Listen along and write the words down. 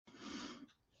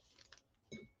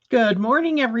Good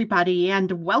morning, everybody,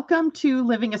 and welcome to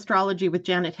Living Astrology with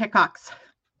Janet Hickox.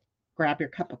 Grab your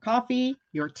cup of coffee,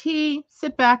 your tea,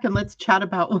 sit back, and let's chat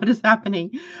about what is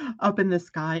happening up in the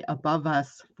sky above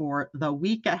us for the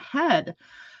week ahead.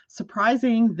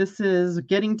 Surprising, this is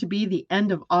getting to be the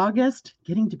end of August,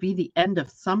 getting to be the end of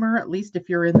summer, at least if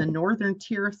you're in the northern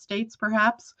tier of states,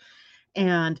 perhaps.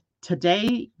 And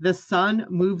today the sun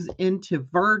moves into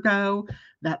Virgo.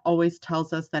 That always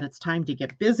tells us that it's time to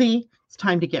get busy. It's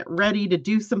time to get ready to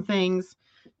do some things.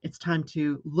 It's time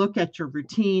to look at your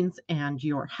routines and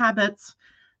your habits.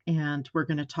 And we're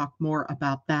going to talk more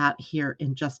about that here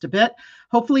in just a bit.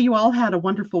 Hopefully, you all had a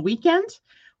wonderful weekend.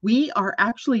 We are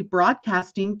actually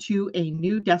broadcasting to a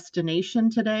new destination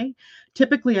today.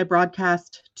 Typically, I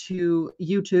broadcast to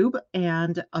YouTube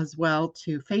and as well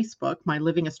to Facebook, my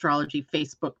Living Astrology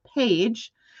Facebook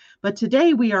page. But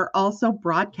today we are also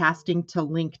broadcasting to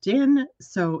LinkedIn.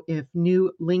 So if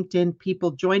new LinkedIn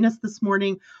people join us this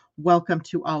morning, welcome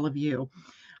to all of you.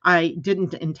 I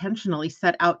didn't intentionally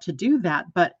set out to do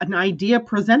that, but an idea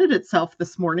presented itself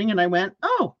this morning and I went,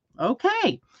 oh,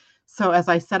 okay. So as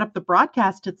I set up the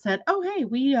broadcast, it said, oh, hey,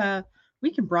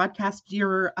 we can broadcast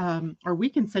your, or we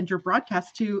can send your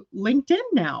broadcast to LinkedIn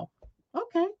now.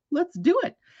 Okay, let's do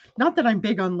it. Not that I'm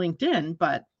big on LinkedIn,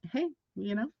 but hey,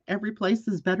 every place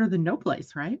is better than no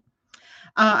place, right?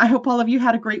 I hope all of you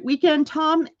had a great weekend.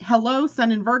 Tom, hello,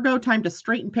 Sun in Virgo. Time to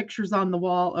straighten pictures on the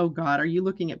wall. Oh, God, are you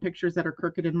looking at pictures that are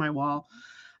crooked in my wall?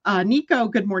 Nico,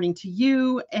 good morning to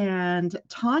you. And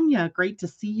Tanya, great to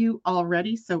see you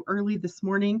already so early this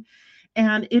morning.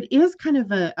 And it is kind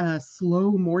of a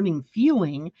slow morning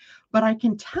feeling, but I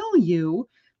can tell you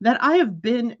that I have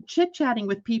been chit-chatting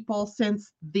with people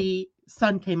since the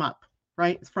sun came up,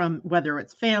 right? From whether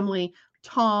it's family,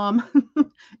 Tom,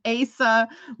 Asa,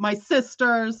 my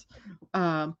sisters,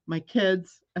 my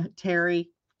kids, Terry.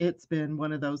 It's been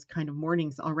one of those kind of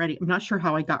mornings already. I'm not sure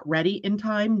how I got ready in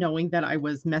time, knowing that I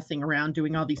was messing around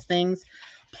doing all these things.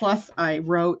 Plus, I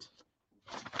wrote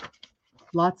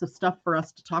lots of stuff for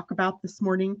us to talk about this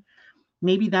morning.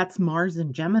 Maybe that's Mars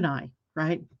in Gemini,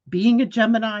 right? Being a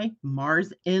Gemini,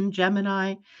 Mars in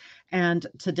Gemini. And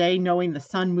today, knowing the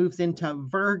sun moves into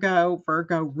Virgo,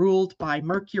 Virgo ruled by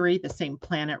Mercury, the same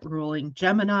planet ruling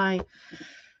Gemini.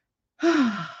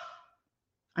 I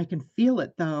can feel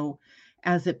it, though,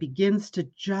 as it begins to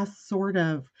just sort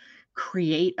of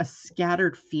create a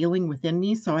scattered feeling within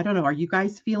me. So I don't know, are you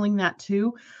guys feeling that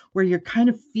too? Where you're kind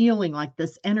of feeling like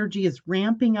this energy is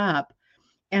ramping up.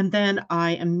 And then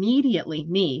I immediately,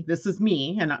 this is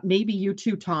me, and maybe you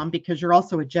too, Tom, because you're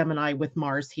also a Gemini with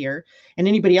Mars here. And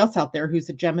anybody else out there who's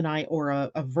a Gemini or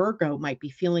a Virgo might be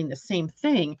feeling the same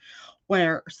thing,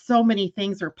 where so many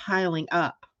things are piling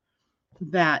up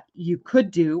that you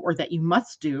could do or that you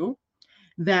must do,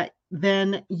 that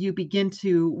then you begin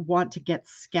to want to get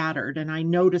scattered. And I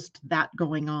noticed that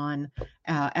going on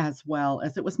as well,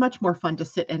 as it was much more fun to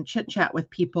sit and chit chat with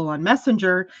people on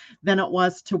Messenger than it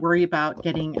was to worry about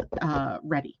getting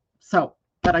ready. So,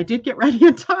 but I did get ready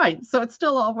in time, so it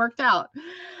still all worked out.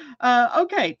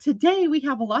 Okay, today we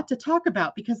have a lot to talk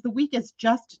about because the week is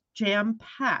just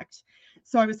jam-packed.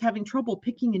 So I was having trouble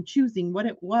picking and choosing what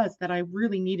it was that I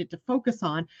really needed to focus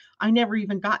on. I never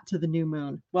even got to the new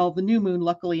moon. Well, the new moon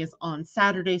luckily is on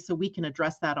Saturday, so we can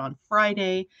address that on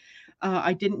Friday.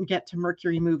 I didn't get to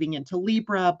Mercury moving into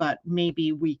Libra, but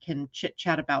maybe we can chit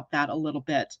chat about that a little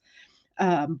bit.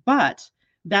 But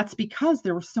that's because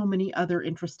there were so many other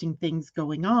interesting things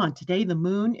going on. Today, the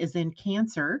moon is in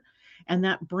Cancer, and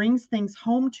that brings things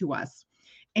home to us.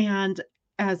 And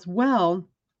as well,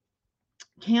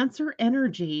 Cancer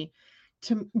energy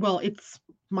it's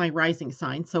my rising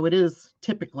sign, so it is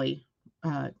typically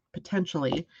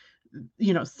potentially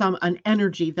an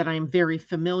energy that I'm very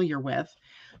familiar with.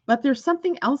 But there's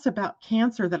something else about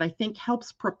Cancer that I think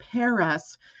helps prepare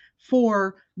us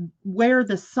for where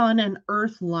the sun and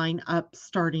earth line up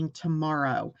starting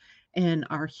tomorrow in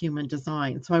our human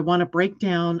design. So I want to break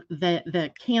down the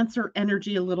Cancer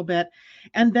energy a little bit,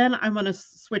 and then I want to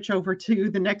switch over to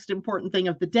the next important thing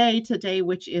of the day today,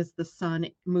 which is the sun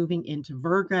moving into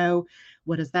Virgo.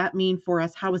 What does that mean for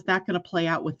us? How is that going to play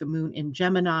out with the moon in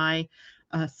Gemini,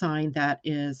 a sign that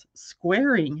is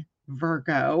squaring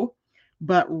Virgo,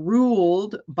 but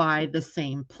ruled by the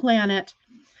same planet?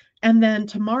 And then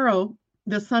tomorrow,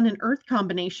 the sun and earth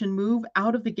combination move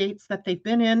out of the gates that they've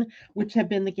been in, which have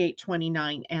been the gate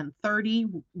 29 and 30,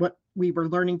 what we were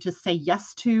learning to say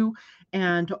yes to,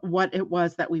 and what it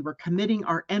was that we were committing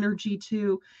our energy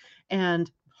to.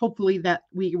 And hopefully that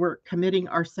we were committing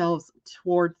ourselves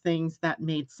toward things that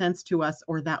made sense to us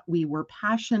or that we were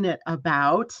passionate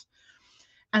about.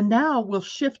 And now we'll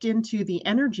shift into the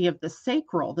energy of the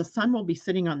sacral. The sun will be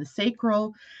sitting on the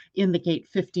sacral in the gate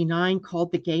 59,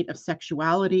 called the gate of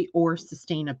sexuality or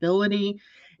sustainability.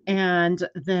 And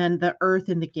then the earth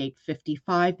in the gate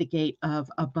 55, the gate of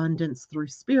abundance through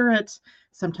spirit,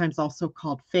 sometimes also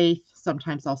called faith,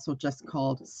 sometimes also just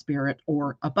called spirit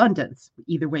or abundance.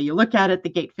 Either way you look at it, the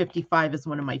gate 55 is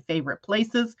one of my favorite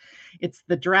places. It's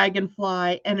the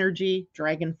dragonfly energy.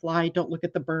 Dragonfly, don't look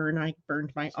at the burn. I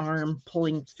burned my arm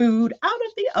pulling food out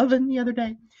of the oven the other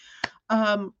day.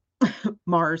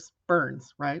 Mars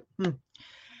burns, right?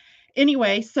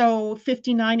 Anyway, so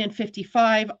 59 and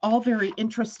 55, all very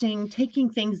interesting, taking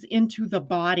things into the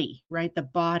body, right? The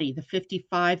body. The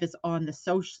 55 is on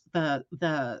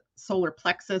the solar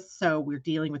plexus, so we're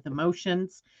dealing with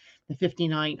emotions. The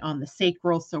 59 on the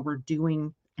sacral, so we're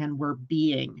doing and we're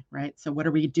being, right? So what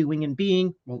are we doing and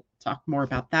being? We'll talk more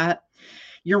about that.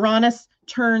 Uranus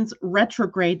turns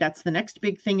retrograde. That's the next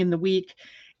big thing in the week.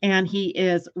 And he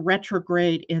is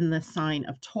retrograde in the sign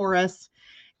of Taurus.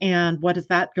 And what is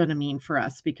that going to mean for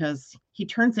us? Because he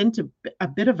turns into a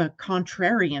bit of a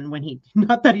contrarian when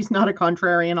not that he's not a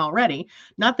contrarian already,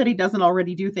 not that he doesn't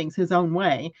already do things his own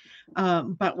way,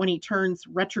 but when he turns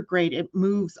retrograde, it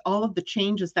moves all of the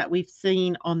changes that we've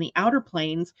seen on the outer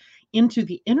planes into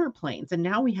the inner planes. And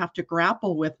now we have to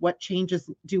grapple with what changes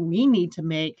do we need to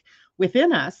make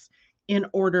within us in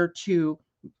order to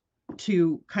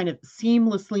kind of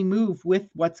seamlessly move with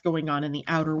what's going on in the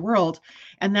outer world.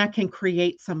 And that can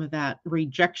create some of that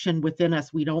rejection within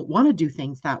us. We don't want to do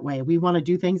things that way. We want to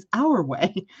do things our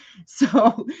way.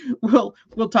 So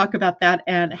we'll talk about that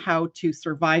and how to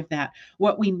survive that.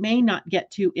 What we may not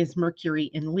get to is Mercury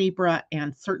in Libra,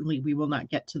 and certainly we will not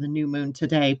get to the new moon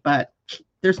today, but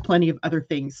there's plenty of other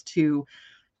things to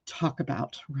talk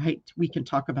about, right? We can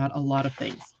talk about a lot of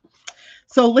things.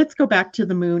 So let's go back to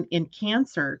the moon in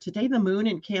Cancer. Today, the moon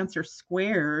in Cancer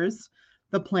squares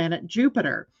the planet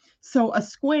Jupiter. So a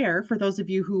square, for those of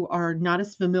you who are not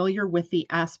as familiar with the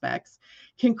aspects,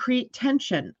 can create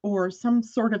tension or some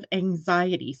sort of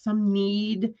anxiety, some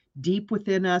need deep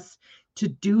within us to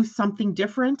do something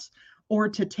different or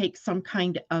to take some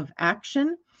kind of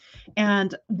action.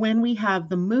 And when we have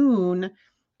the moon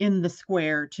in the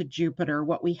square to Jupiter,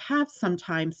 what we have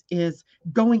sometimes is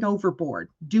going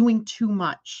overboard, doing too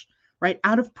much, right?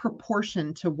 Out of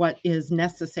proportion to what is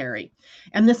necessary.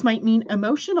 And this might mean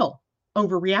emotional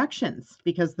overreactions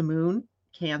because the moon,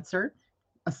 Cancer,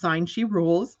 a sign she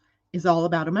rules, is all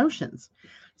about emotions.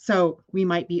 So we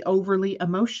might be overly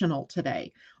emotional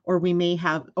today, or we may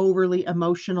have overly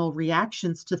emotional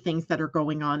reactions to things that are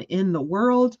going on in the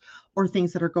world or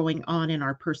things that are going on in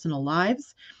our personal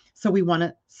lives. So we want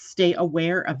to stay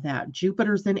aware of that.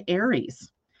 Jupiter's in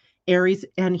Aries,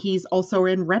 and he's also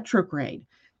in retrograde.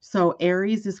 So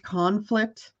Aries is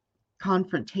conflict,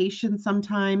 confrontation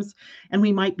sometimes, and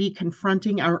we might be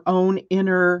confronting our own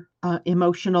inner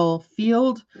emotional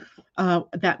field.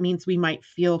 That means we might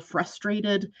feel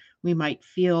frustrated. We might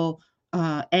feel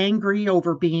angry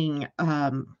over being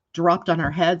dropped on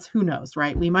our heads. Who knows,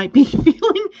 right? We might be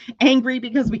feeling angry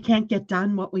because we can't get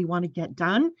done what we want to get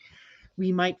done.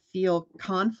 We might feel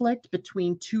conflict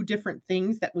between two different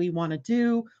things that we want to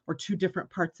do or two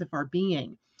different parts of our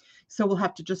being. So we'll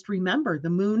have to just remember the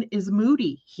moon is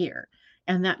moody here.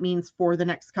 And that means for the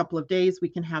next couple of days, we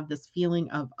can have this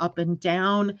feeling of up and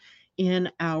down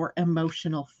in our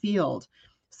emotional field.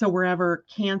 So wherever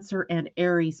Cancer and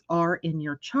Aries are in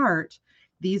your chart,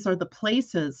 these are the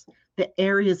places, the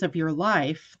areas of your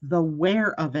life, the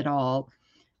where of it all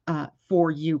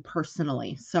for you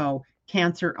personally. So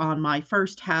Cancer on my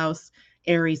first house,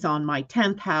 Aries on my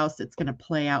 10th house. It's going to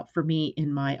play out for me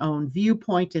in my own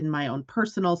viewpoint, in my own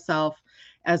personal self,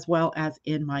 as well as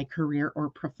in my career or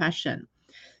profession.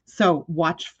 So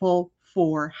watchful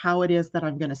for how it is that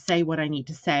I'm going to say what I need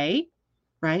to say,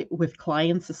 right? With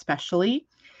clients especially,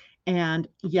 and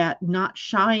yet not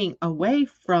shying away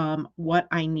from what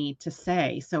I need to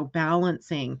say. So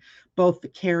balancing both the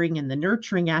caring and the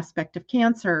nurturing aspect of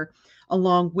Cancer,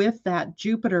 along with that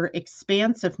Jupiter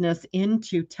expansiveness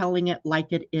into telling it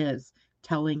like it is,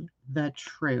 telling the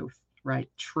truth, right?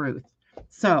 Truth.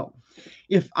 So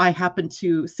if I happen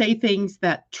to say things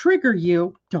that trigger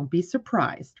you, don't be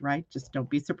surprised, right? Just don't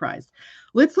be surprised.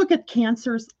 Let's look at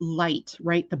Cancer's light,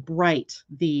 right? The bright,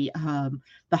 the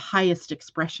highest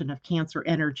expression of Cancer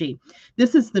energy.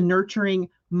 This is the nurturing,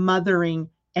 mothering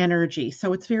energy.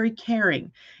 So it's very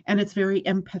caring and it's very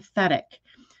empathetic,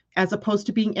 as opposed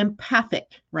to being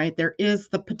empathic, right? There is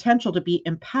the potential to be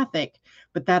empathic,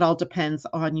 but that all depends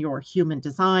on your human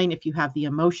design. If you have the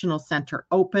emotional center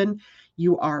open,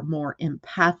 you are more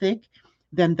empathic.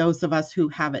 than those of us who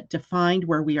have it defined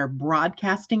where we are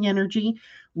broadcasting energy.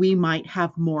 We might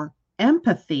have more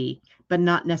empathy, but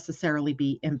not necessarily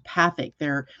be empathic.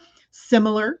 They're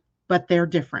similar, but they're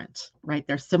different, right?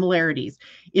 They're similarities.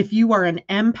 If you are an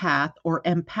empath or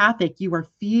empathic, you are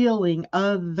feeling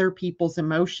other people's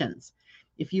emotions.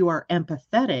 If you are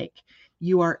empathetic,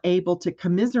 you are able to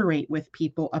commiserate with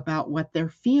people about what they're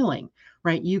feeling,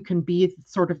 right? You can be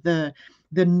sort of the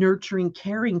nurturing,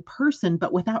 caring person,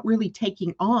 but without really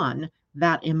taking on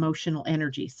that emotional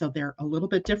energy. So they're a little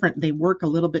bit different. They work a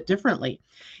little bit differently.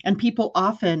 And people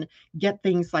often get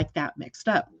things like that mixed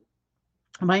up.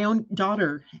 My own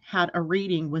daughter had a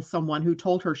reading with someone who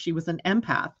told her she was an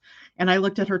empath. And I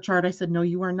looked at her chart. I said, no,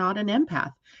 you are not an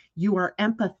empath. You are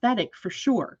empathetic for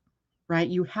sure, right?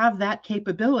 You have that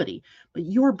capability, but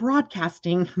you're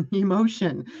broadcasting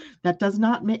emotion that does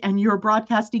not, and you're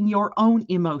broadcasting your own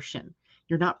emotion.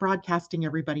 You're not broadcasting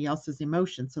everybody else's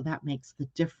emotion. So that makes the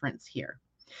difference here.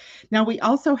 Now, we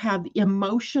also have the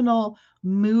emotional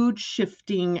mood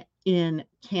shifting in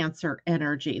Cancer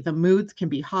energy. The moods can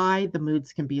be high, the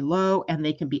moods can be low, and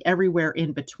they can be everywhere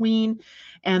in between.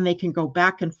 And they can go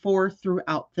back and forth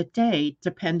throughout the day,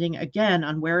 depending again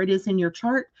on where it is in your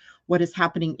chart, what is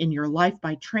happening in your life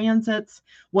by transits,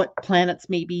 what planets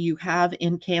maybe you have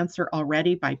in Cancer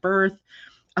already by birth.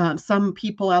 Some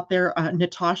people out there,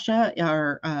 Natasha,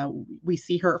 we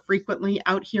see her frequently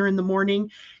out here in the morning.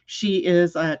 She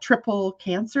is a triple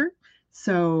Cancer.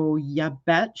 So you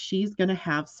bet she's going to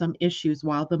have some issues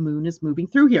while the moon is moving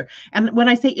through here. And when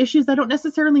I say issues, I don't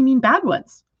necessarily mean bad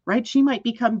ones, right? She might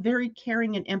become very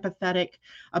caring and empathetic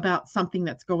about something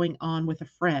that's going on with a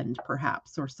friend,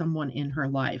 perhaps, or someone in her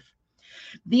life.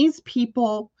 These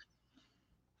people,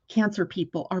 Cancer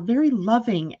people, are very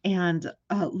loving and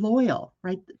loyal,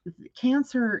 right?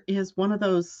 Cancer is one of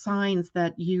those signs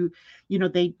that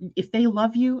if they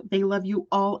love you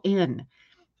all in.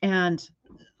 And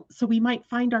so we might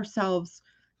find ourselves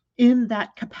in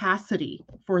that capacity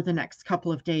for the next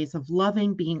couple of days of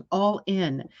loving, being all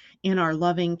in our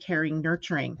loving, caring,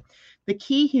 nurturing. The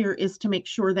key here is to make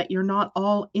sure that you're not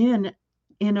all in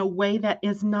a way that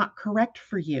is not correct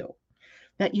for you,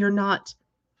 that you're not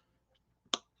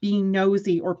being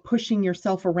nosy or pushing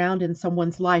yourself around in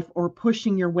someone's life or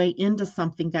pushing your way into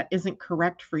something that isn't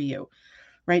correct for you,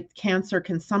 right? Cancer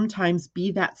can sometimes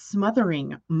be that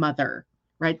smothering mother,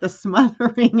 right? The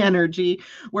smothering energy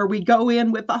where we go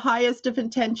in with the highest of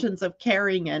intentions of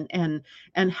caring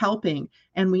and helping,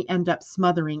 and we end up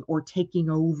smothering or taking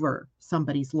over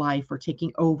somebody's life or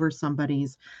taking over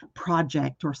somebody's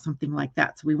project or something like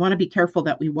that. So we want to be careful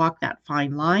that we walk that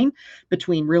fine line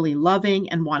between really loving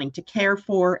and wanting to care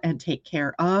for and take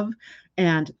care of,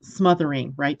 and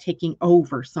smothering, right? Taking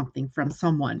over something from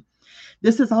someone.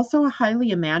 This is also a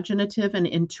highly imaginative and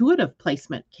intuitive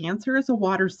placement. Cancer is a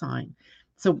water sign.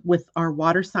 So with our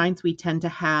water signs, we tend to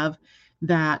have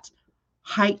that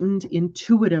heightened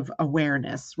intuitive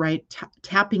awareness, right?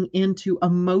 Tapping into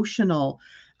emotional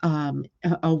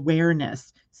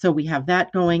awareness. So we have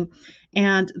that going.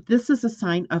 And this is a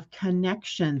sign of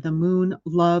connection. The moon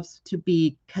loves to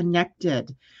be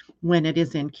connected when it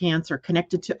is in Cancer,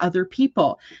 connected to other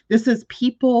people. This is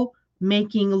people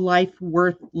making life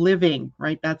worth living,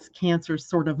 right? That's Cancer's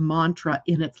sort of mantra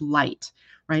in its light,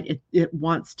 right? It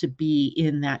wants to be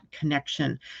in that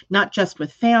connection, not just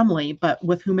with family, but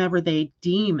with whomever they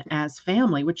deem as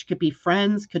family, which could be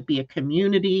friends, could be a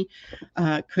community,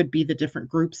 could be the different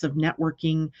groups of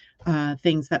networking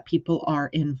things that people are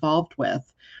involved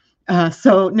with.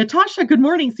 So Natasha, good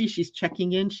morning. See, she's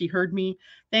checking in. She heard me.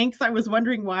 Thanks. I was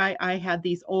wondering why I had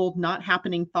these old not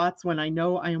happening thoughts when I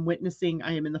know I am witnessing,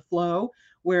 I am in the flow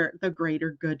where the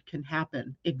greater good can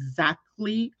happen.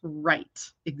 Exactly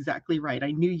right. Exactly right.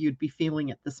 I knew you'd be feeling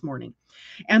it this morning.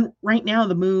 And right now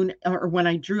the moon, or when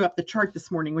I drew up the chart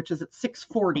this morning, which is at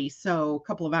 6:40, so a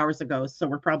couple of hours ago, so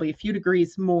we're probably a few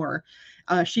degrees more,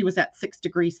 she was at 6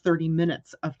 degrees, 30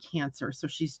 minutes of Cancer. So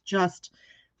she's just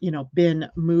been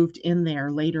moved in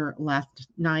there later last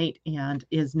night and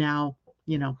is now,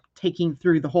 taking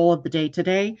through the whole of the day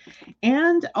today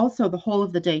and also the whole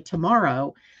of the day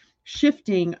tomorrow,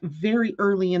 shifting very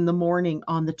early in the morning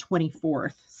on the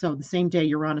 24th. So the same day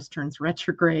Uranus turns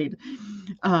retrograde,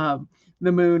 the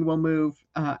moon will move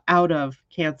out of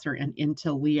Cancer and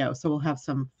into Leo. So we'll have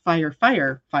some fire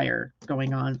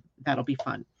going on. That'll be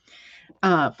fun.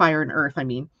 Fire and earth,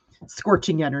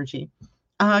 scorching energy.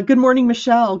 Good morning,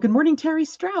 Michelle. Good morning, Terry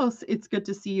Strauss. It's good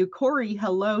to see you. Corey,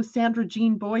 hello. Sandra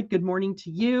Jean Boyd, good morning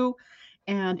to you.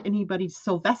 And anybody,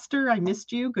 Sylvester, I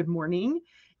missed you. Good morning.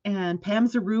 And Pam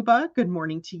Zaruba, good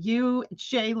morning to you.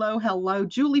 J-Lo, hello.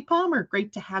 Julie Palmer,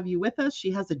 great to have you with us. She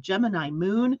has a Gemini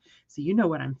moon, so you know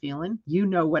what I'm feeling. You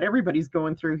know what everybody's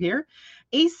going through here.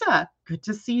 Asa, good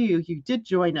to see you. You did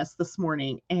join us this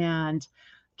morning. And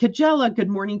Kajella, good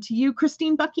morning to you.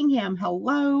 Christine Buckingham,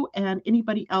 hello. And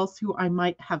anybody else who I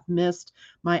might have missed,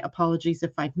 my apologies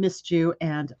if I've missed you,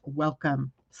 and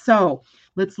welcome. So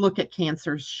let's look at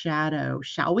Cancer's shadow,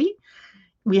 shall we?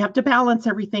 We have to balance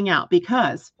everything out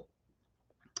because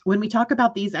when we talk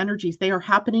about these energies, they are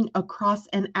happening across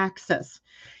an axis.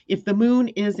 If the moon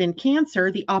is in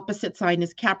Cancer, the opposite sign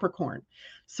is Capricorn.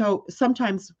 So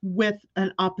sometimes with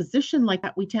an opposition like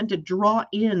that, we tend to draw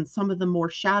in some of the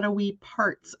more shadowy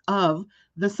parts of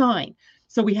the sign.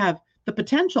 So we have the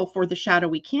potential for the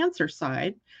shadowy Cancer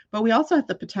side, but we also have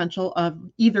the potential of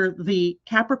either the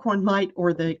Capricorn light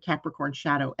or the Capricorn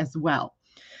shadow as well.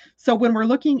 So when we're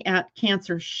looking at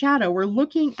Cancer's shadow, we're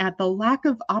looking at the lack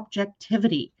of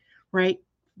objectivity, right?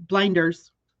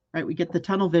 Blinders, right? We get the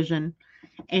tunnel vision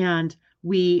and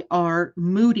we are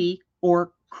moody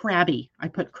or crabby. I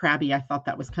put crabby. I thought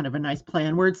that was kind of a nice play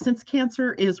on words since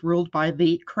Cancer is ruled by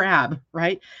the crab,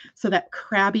 right? So that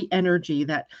crabby energy,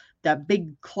 that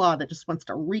big claw that just wants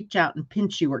to reach out and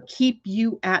pinch you or keep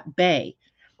you at bay,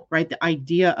 right? The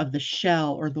idea of the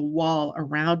shell or the wall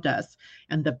around us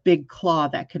and the big claw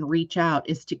that can reach out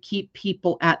is to keep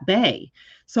people at bay.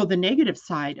 So the negative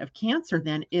side of Cancer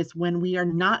then is when we are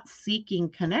not seeking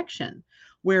connection,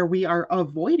 where we are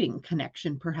avoiding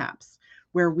connection, perhaps,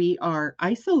 where we are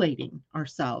isolating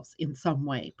ourselves in some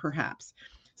way, perhaps.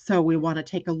 So we want to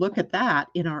take a look at that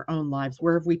in our own lives.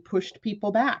 Where have we pushed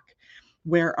people back?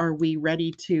 Where are we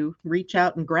ready to reach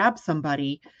out and grab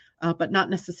somebody, but not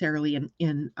necessarily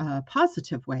in a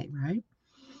positive way, right?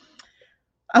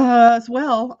 As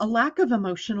well, a lack of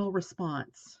emotional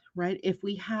response, right? If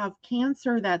we have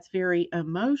Cancer that's very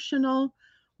emotional,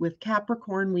 with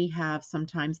Capricorn, we have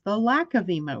sometimes the lack of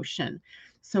emotion.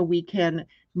 So we can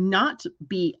not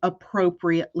be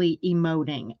appropriately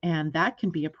emoting, and that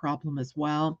can be a problem as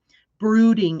well.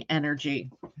 Brooding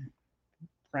energy,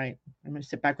 right? I'm going to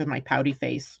sit back with my pouty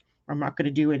face. I'm not going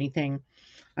to do anything.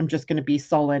 I'm just going to be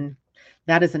sullen.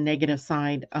 That is a negative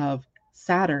side of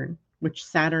Saturn, which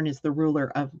Saturn is the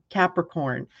ruler of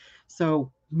Capricorn.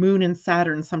 So Moon and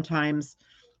Saturn sometimes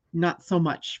not so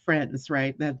much friends,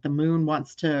 right? That the Moon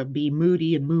wants to be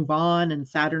moody and move on, and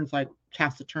Saturn's like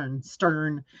taciturn,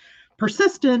 stern,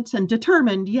 persistent, and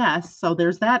determined. Yes. So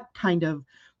there's that kind of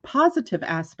positive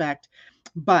aspect,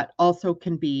 but also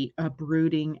can be a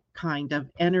brooding kind of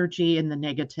energy in the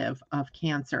negative of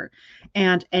Cancer.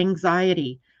 And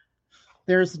anxiety.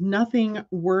 There's nothing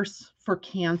worse for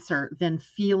Cancer than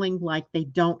feeling like they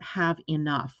don't have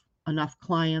enough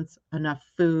clients, enough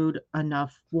food,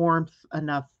 enough warmth,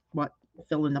 enough what,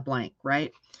 fill in the blank,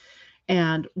 right?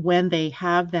 And when they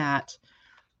have that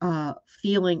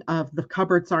feeling of the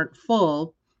cupboards aren't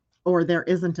full or there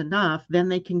isn't enough, then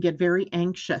they can get very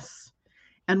anxious.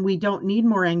 And we don't need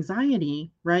more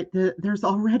anxiety, right? There's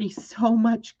already so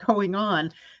much going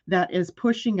on that is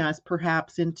pushing us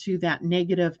perhaps into that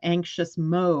negative, anxious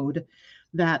mode,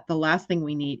 that the last thing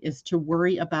we need is to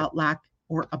worry about lack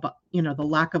or about, the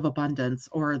lack of abundance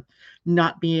or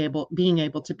not being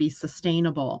able to be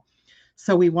sustainable.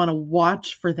 So we want to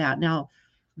watch for that. Now,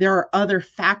 there are other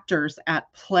factors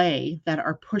at play that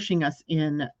are pushing us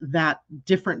in that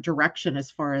different direction as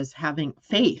far as having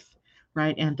faith,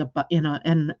 right? And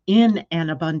in an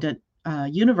abundant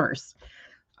universe.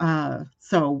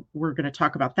 So we're going to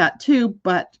talk about that too.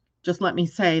 But just let me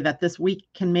say that this week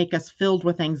can make us filled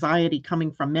with anxiety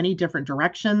coming from many different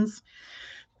directions.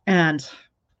 And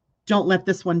don't let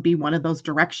this one be one of those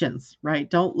directions, right?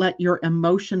 Don't let your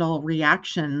emotional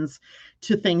reactions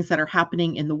to things that are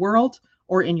happening in the world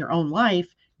or in your own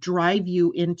life drive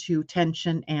you into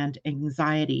tension and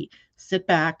anxiety. Sit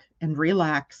back and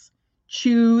relax.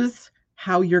 Choose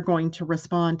how you're going to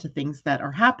respond to things that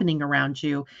are happening around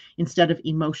you instead of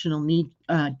emotional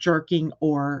jerking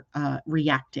or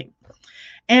reacting.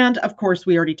 And of course,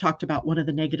 we already talked about one of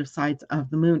the negative sides of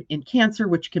the Moon in Cancer,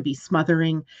 which can be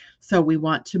smothering. So we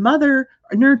want to mother,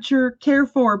 nurture, care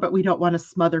for, but we don't want to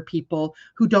smother people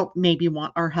who don't maybe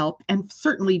want our help and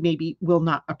certainly maybe will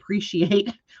not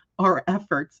appreciate our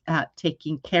efforts at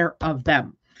taking care of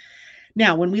them.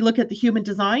 Now, when we look at the human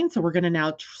design, so we're going to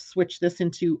now switch this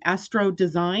into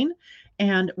AstroDesign,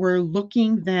 and we're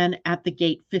looking then at the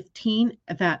gate 15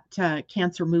 that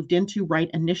Cancer moved into right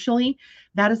initially.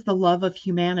 That is the love of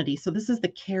humanity. So this is the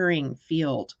caring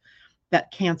field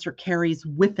that Cancer carries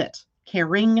with it.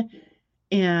 Caring,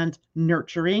 and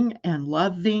nurturing and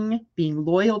loving, being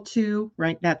loyal to,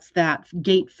 right? That's that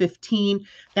gate 15.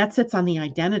 That sits on the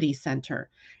identity center.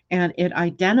 And it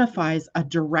identifies a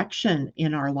direction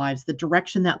in our lives, the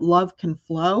direction that love can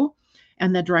flow.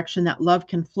 And the direction that love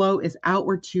can flow is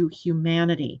outward to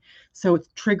humanity. So it's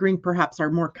triggering perhaps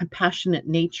our more compassionate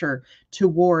nature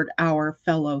toward our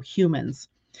fellow humans.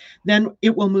 Then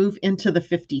it will move into the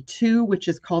 52, which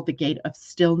is called the gate of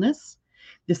stillness.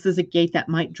 This is a gate that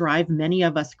might drive many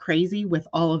of us crazy with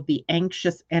all of the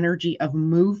anxious energy of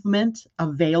movement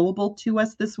available to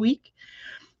us this week.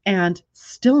 And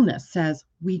stillness says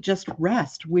we just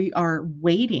rest. We are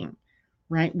waiting,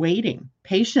 right? Waiting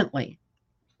patiently.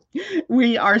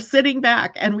 We are sitting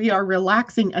back and we are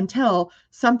relaxing until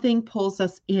something pulls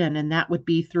us in. And that would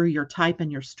be through your type and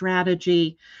your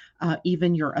strategy.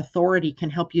 Even your authority can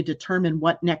help you determine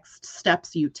what next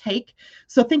steps you take.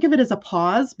 So think of it as a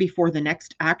pause before the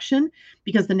next action,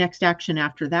 because the next action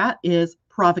after that is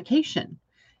provocation.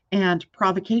 And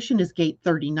provocation is gate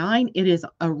 39. It is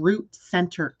a root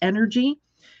center energy.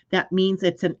 That means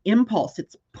it's an impulse.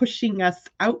 It's pushing us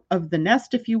out of the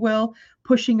nest, if you will,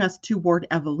 pushing us toward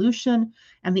evolution.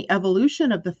 And the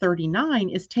evolution of the 39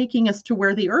 is taking us to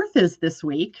where the earth is this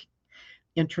week.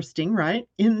 Interesting, right?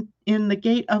 In the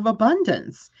gate of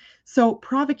abundance. So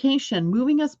provocation,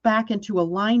 moving us back into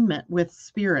alignment with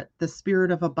spirit, the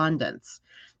spirit of abundance,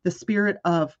 the spirit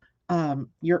of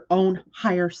your own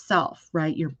higher self,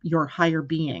 right? Your higher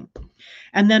being.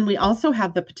 And then we also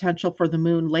have the potential for the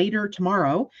moon later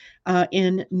tomorrow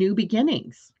in new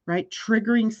beginnings, right?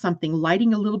 Triggering something,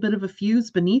 lighting a little bit of a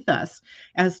fuse beneath us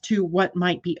as to what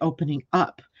might be opening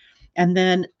up. And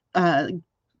then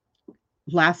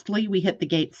lastly, we hit the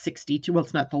gate 62.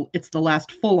 Well, it's the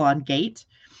last full-on gate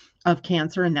of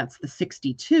Cancer, and that's the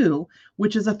 62,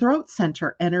 which is a throat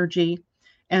center energy.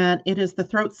 And it is the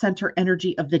throat center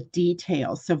energy of the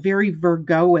details. So very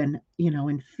Virgoan,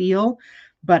 in feel,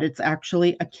 but it's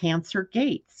actually a Cancer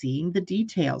gate, seeing the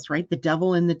details, right? The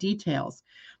devil in the details,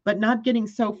 but not getting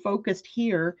so focused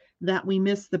here that we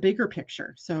miss the bigger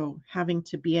picture. So having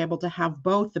to be able to have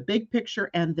both the big picture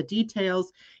and the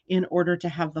details in order to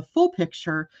have the full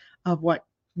picture of what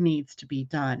needs to be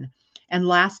done. And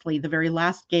lastly, the very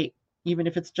last gate, even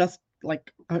if it's just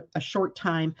like a short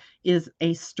time, is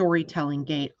a storytelling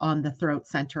gate on the throat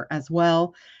center as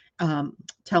well,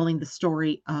 telling the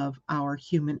story of our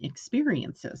human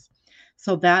experiences.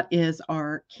 So that is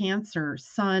our Cancer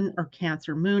sun, or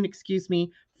Cancer moon, excuse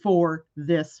me, for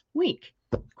this week.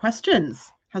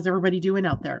 Questions? How's everybody doing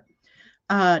out there?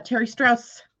 Terry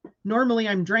Strauss, normally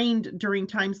I'm drained during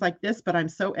times like this, but I'm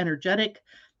so energetic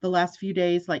the last few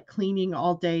days, like cleaning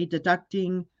all day,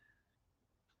 deducting,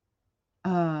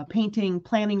 painting,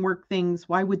 planning work things.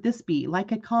 Why would this be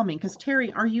like a calming? Because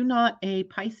Terry, are you not a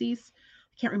Pisces?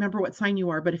 I can't remember what sign you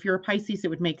are, but if you're a Pisces, it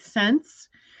would make sense,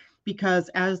 because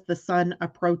as the sun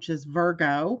approaches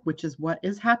Virgo, which is what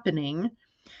is happening,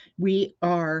 we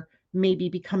are maybe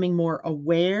becoming more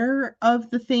aware of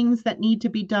the things that need to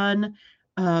be done.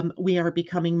 We are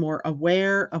becoming more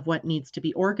aware of what needs to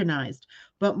be organized.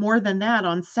 But more than that,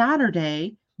 on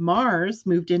Saturday, Mars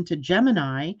moved into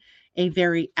Gemini, a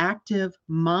very active,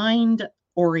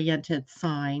 mind-oriented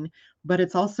sign, but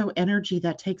it's also energy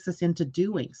that takes us into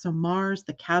doing. So Mars,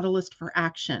 the catalyst for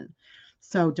action.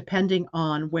 So depending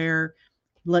on where,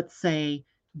 let's say,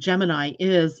 Gemini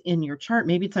is in your chart,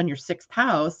 maybe it's on your sixth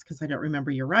house, because I don't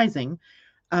remember your rising.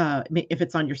 If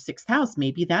it's on your sixth house,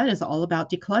 maybe that is all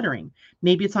about decluttering.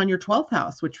 Maybe it's on your 12th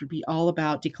house, which would be all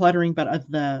about decluttering, but of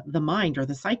the mind or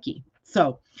the psyche.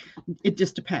 So it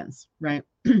just depends, right?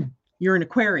 You're an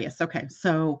Aquarius. Okay.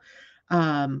 So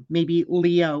maybe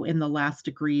Leo in the last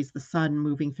degrees, the sun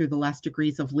moving through the last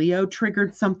degrees of Leo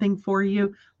triggered something for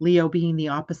you. Leo being the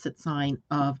opposite sign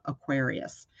of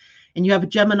Aquarius. And you have a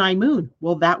Gemini moon.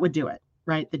 Well, that would do it,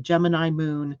 right? The Gemini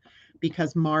moon,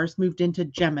 because Mars moved into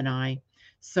Gemini.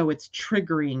 So it's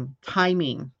triggering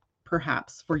timing,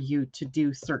 perhaps, for you to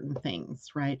do certain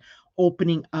things, right?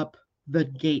 Opening up the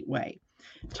gateway.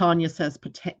 Tanya says,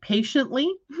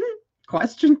 patiently?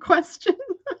 Question.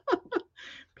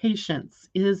 Patience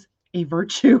is a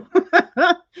virtue.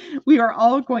 We are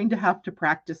all going to have to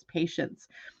practice patience.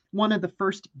 One of the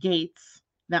first gates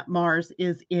that Mars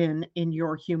is in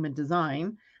your human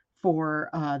design for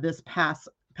this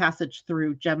passage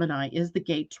through Gemini is the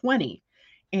gate 20.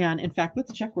 And in fact,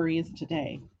 let's check where he is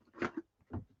today.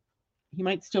 He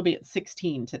might still be at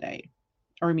 16 today.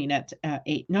 Or I mean at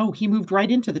 8. No, he moved right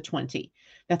into the 20.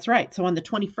 That's right. So on the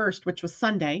 21st, which was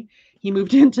Sunday, he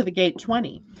moved into the gate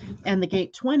 20. And the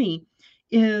gate 20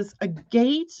 is a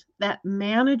gate that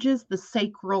manages the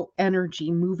sacral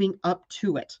energy moving up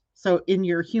to it. So in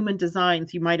your human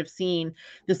designs, you might have seen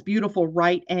this beautiful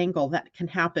right angle that can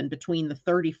happen between the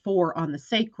 34 on the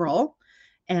sacral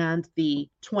and the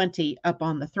 20 up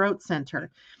on the throat center.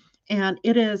 And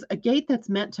it is a gate that's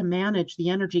meant to manage the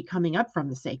energy coming up from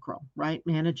the sacral, right?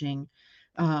 Managing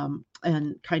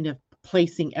and kind of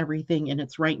placing everything in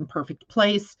its right and perfect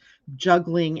place,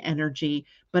 juggling energy,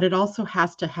 but it also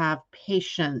has to have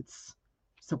patience.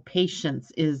 So,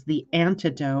 patience is the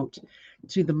antidote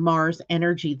to the Mars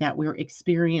energy that we're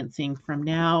experiencing from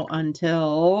now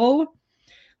until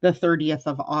the 30th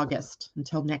of August,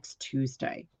 until next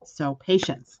Tuesday. So,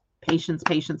 patience. Patience,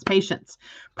 patience, patience.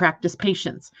 Practice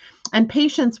patience. And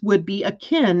patience would be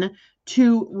akin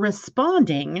to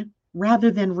responding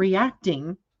rather than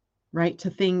reacting, right, to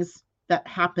things that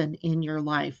happen in your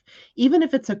life. Even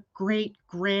if it's a great,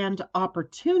 grand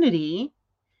opportunity,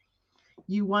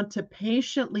 you want to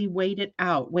patiently wait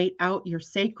out your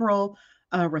sacral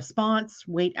response,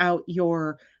 wait out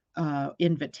your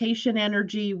invitation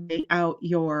energy, wait out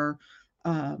your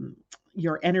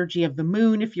energy of the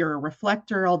moon if you're a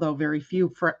reflector, although very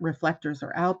few reflectors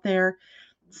are out there.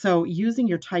 So using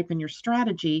your type and your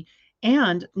strategy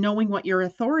and knowing what your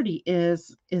authority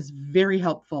is very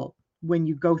helpful when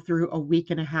you go through a week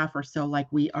and a half or so like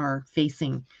we are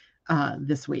facing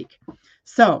this week.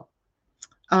 So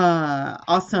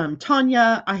awesome.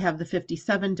 Tanya, I have the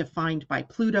 57 defined by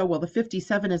Pluto. Well, the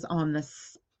 57 is on the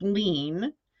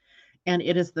spleen, and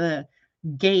it is the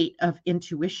gate of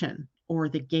intuition or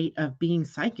the gate of being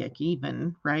psychic,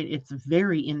 even, right? It's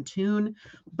very in tune.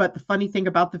 But the funny thing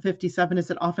about the 57 is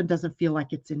it often doesn't feel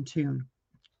like it's in tune.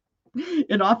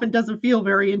 It often doesn't feel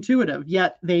very intuitive,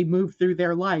 yet they move through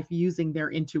their life using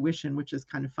their intuition, which is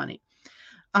kind of funny.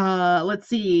 Let's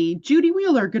see. Judy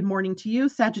Wheeler, good morning to you.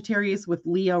 Sagittarius with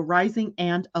Leo rising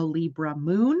and a Libra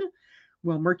moon.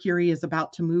 Well, Mercury is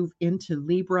about to move into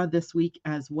Libra this week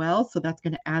as well. So that's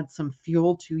going to add some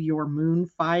fuel to your moon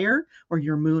fire or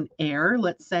your moon air,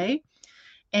 let's say.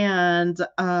 And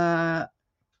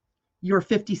your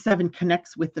 57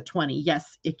 connects with the 20.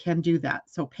 Yes, it can do that.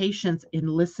 So patience in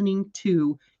listening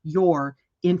to your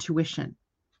intuition,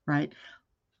 right?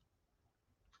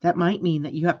 That might mean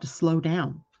that you have to slow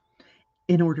down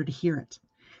in order to hear it.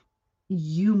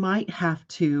 You might have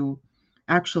to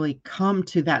actually come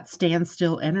to that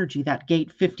standstill energy, that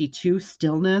gate 52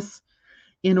 stillness,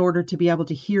 in order to be able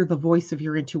to hear the voice of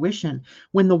your intuition.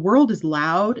 When the world is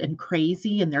loud and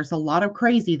crazy, and there's a lot of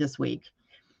crazy this week,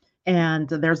 and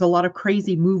there's a lot of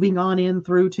crazy moving on in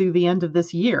through to the end of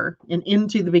this year and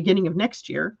into the beginning of next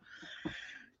year,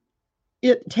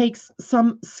 it takes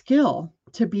some skill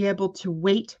to be able to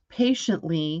wait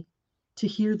patiently to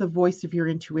hear the voice of your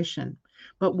intuition.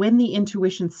 But when the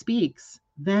intuition speaks,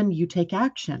 then you take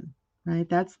action, right?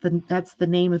 That's the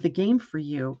name of the game for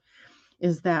you,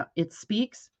 is that it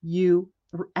speaks, you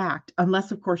act,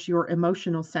 unless of course your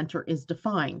emotional center is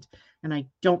defined, and I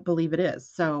don't believe it is.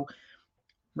 So,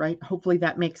 right, hopefully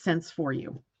that makes sense for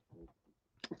you.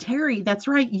 Terry, that's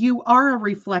right. You are a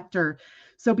reflector.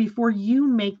 So before you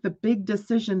make the big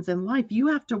decisions in life, you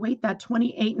have to wait that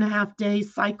 28 and a half day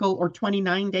cycle or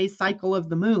 29-day cycle of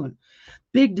the moon.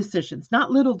 Big decisions,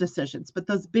 not little decisions, but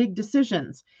those big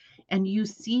decisions. And you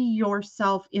see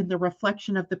yourself in the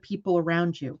reflection of the people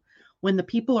around you. When the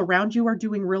people around you are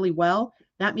doing really well,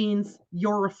 that means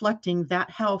you're reflecting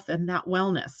that health and that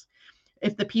wellness.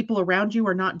 If the people around you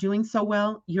are not doing so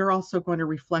well, you're also going to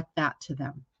reflect that to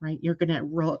them, right? You're going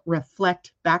to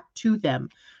reflect back to them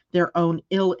their own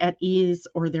ill at ease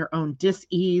or their own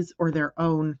dis-ease or their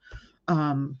own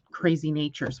crazy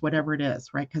natures, whatever it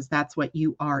is, right? Because that's what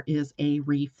you are, is a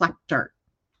reflector,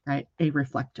 right? A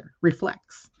reflector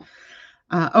reflects.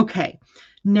 Okay.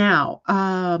 Now,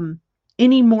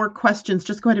 any more questions?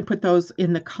 Just go ahead and put those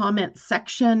in the comment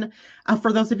section.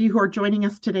 For those of you who are joining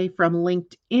us today from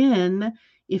LinkedIn,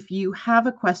 if you have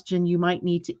a question, you might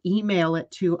need to email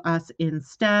it to us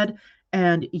instead.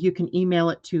 And you can email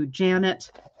it to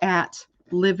Janet at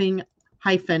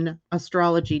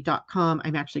living-astrology.com.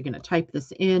 I'm actually going to type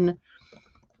this in,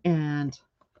 and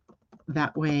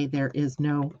that way there is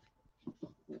no,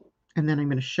 and then I'm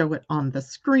going to show it on the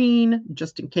screen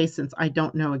just in case, since I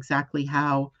don't know exactly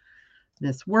how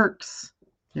this works.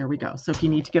 There we go. So if you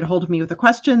need to get a hold of me with a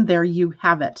question, there you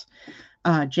have it.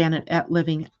 Janet at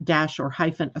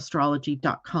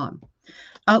living-astrology.com.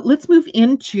 Let's move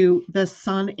into the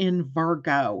sun in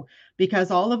Virgo,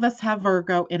 because all of us have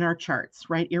Virgo in our charts,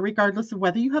 right? Irregardless of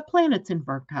whether you have planets in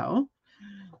Virgo.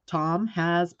 Tom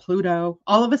has Pluto.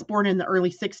 All of us born in the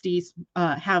early 60s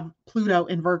have Pluto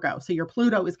in Virgo. So your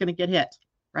Pluto is going to get hit,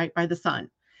 right, by the sun.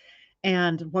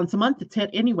 And once a month, it's hit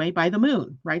anyway by the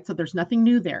moon, right? So there's nothing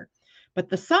new there. But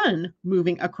the sun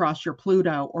moving across your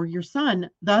Pluto, or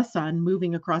the sun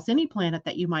moving across any planet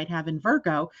that you might have in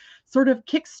Virgo, sort of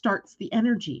kickstarts the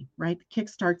energy, right?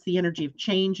 Kickstarts the energy of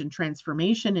change and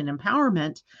transformation and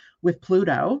empowerment with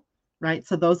Pluto, right?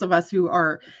 So those of us who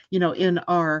are, in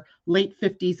our late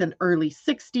 50s and early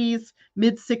 60s,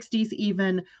 mid 60s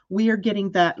even, we are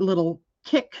getting that little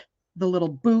kick, the little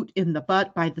boot in the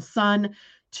butt by the sun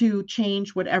to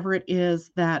change whatever it is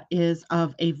that is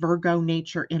of a Virgo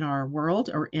nature in our world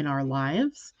or in our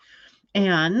lives.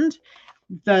 And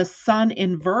the sun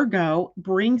in Virgo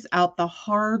brings out the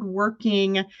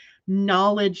hardworking,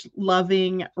 knowledge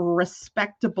loving,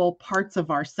 respectable parts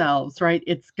of ourselves, right?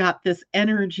 It's got this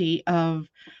energy of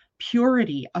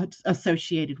purity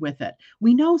associated with it.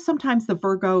 We know sometimes the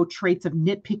Virgo traits of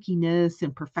nitpickiness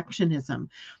and perfectionism,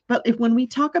 but when we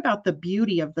talk about the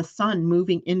beauty of the sun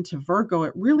moving into Virgo,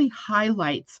 it really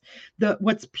highlights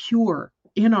what's pure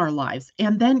in our lives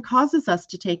and then causes us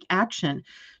to take action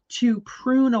to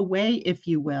prune away, if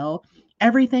you will,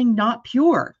 everything not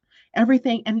pure.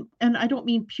 Everything, and I don't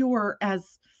mean pure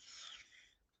as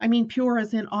I mean pure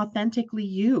as in authentically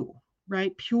you,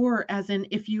 right? Pure as in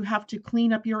if you have to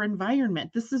clean up your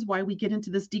environment. This is why we get into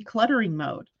this decluttering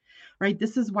mode, right?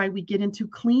 This is why we get into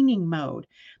cleaning mode,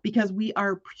 because we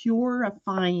are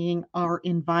purifying our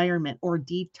environment or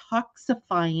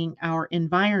detoxifying our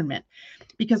environment,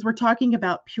 because we're talking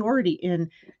about purity in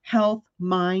health,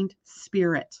 mind,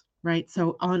 spirit, right?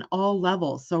 So on all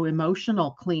levels. So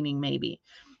emotional cleaning, maybe.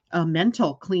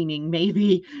 Mental cleaning,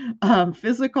 maybe.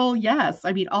 Physical, yes.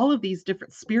 I mean, all of these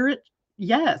different spirit,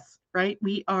 yes, right?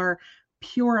 We are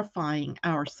purifying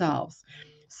ourselves.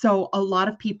 So a lot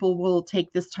of people will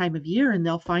take this time of year and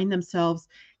they'll find themselves,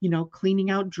 cleaning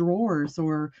out drawers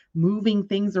or moving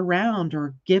things around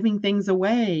or giving things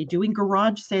away, doing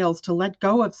garage sales to let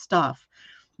go of stuff.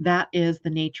 That is the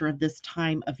nature of this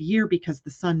time of year because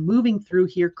the sun moving through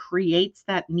here creates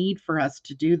that need for us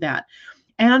to do that.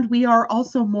 And we are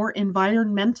also more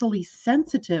environmentally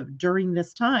sensitive during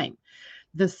this time.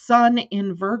 The sun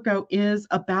in Virgo is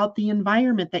about the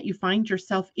environment that you find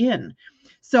yourself in.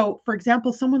 So, for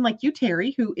example, someone like you,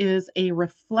 Terry, who is a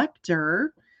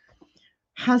reflector,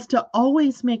 has to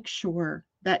always make sure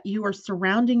that you are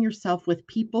surrounding yourself with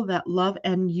people that love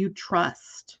and you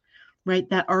trust, right?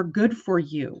 That are good for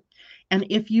you. And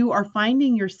if you are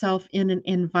finding yourself in an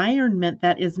environment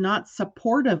that is not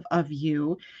supportive of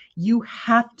you, you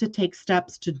have to take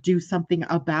steps to do something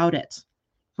about it,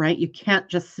 right? You can't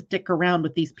just stick around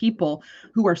with these people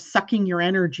who are sucking your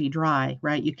energy dry,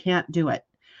 right? You can't do it,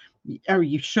 or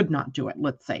you should not do it,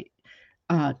 let's say.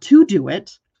 To do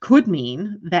it could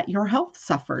mean that your health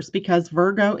suffers because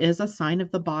Virgo is a sign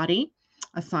of the body,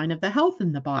 a sign of the health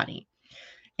in the body.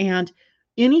 And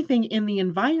anything in the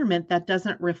environment that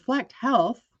doesn't reflect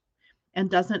health and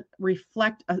doesn't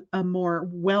reflect a more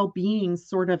well-being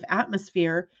sort of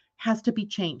atmosphere has to be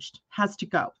changed, has to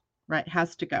go, right?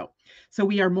 Has to go. So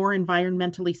we are more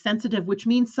environmentally sensitive, which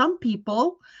means some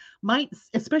people might,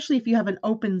 especially if you have an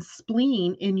open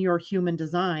spleen in your human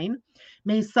design,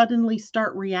 may suddenly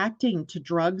start reacting to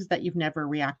drugs that you've never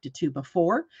reacted to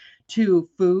before, to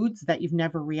foods that you've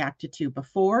never reacted to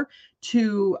before,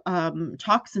 to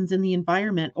toxins in the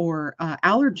environment or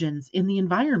allergens in the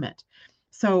environment.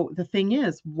 So the thing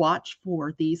is, watch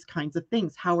for these kinds of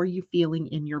things. How are you feeling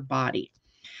in your body?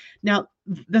 Now,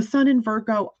 the sun in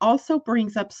Virgo also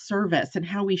brings up service and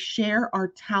how we share our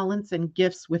talents and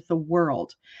gifts with the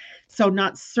world. So,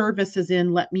 not service as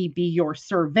in, let me be your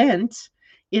servant.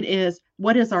 It is,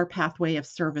 what is our pathway of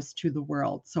service to the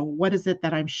world? So, what is it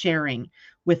that I'm sharing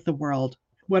with the world?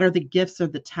 What are the gifts or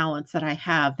the talents that I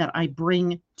have that I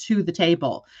bring to the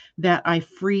table that I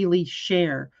freely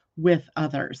share with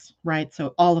others, right?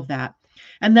 So, all of that.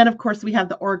 And then, of course, we have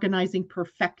the organizing,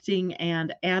 perfecting,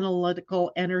 and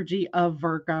analytical energy of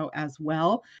Virgo as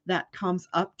well that comes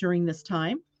up during this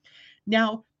time.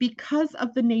 Now, because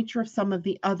of the nature of some of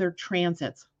the other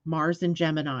transits, Mars in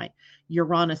Gemini,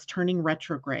 Uranus turning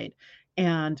retrograde,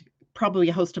 and probably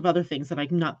a host of other things that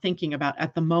I'm not thinking about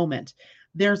at the moment,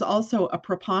 there's also a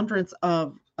preponderance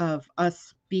of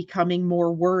us becoming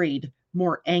more worried,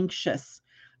 more anxious,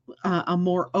 a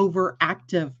more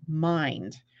overactive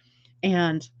mind.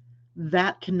 And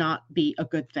that cannot be a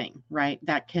good thing, right?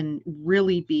 That can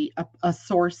really be a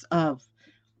source of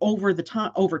over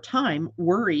time,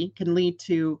 worry can lead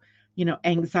to,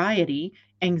 anxiety.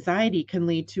 Anxiety can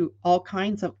lead to all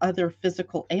kinds of other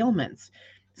physical ailments.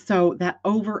 So that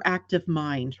overactive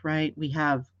mind, right? We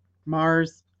have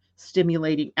Mars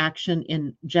stimulating action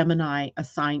in Gemini, a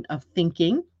sign of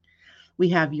thinking. We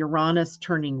have Uranus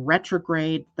turning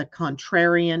retrograde, the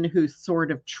contrarian who's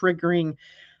sort of triggering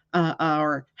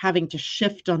are having to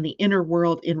shift on the inner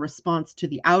world in response to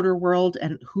the outer world,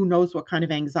 and who knows what kind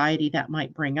of anxiety that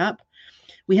might bring up.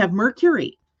 We have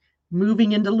Mercury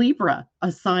moving into Libra,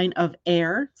 a sign of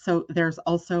air. So there's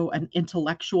also an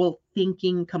intellectual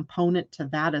thinking component to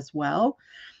that as well.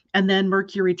 And then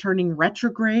Mercury turning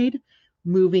retrograde,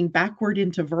 moving backward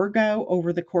into Virgo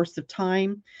over the course of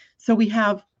time. So we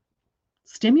have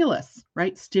stimulus,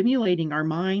 right? Stimulating our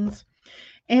minds.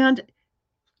 And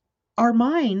our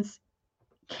minds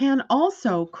can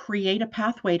also create a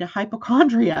pathway to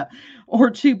hypochondria or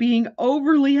to being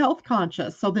overly health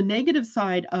conscious. So the negative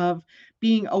side of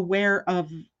being aware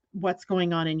of what's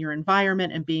going on in your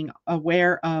environment and being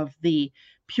aware of the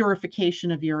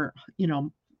purification of your,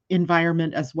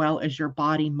 environment as well as your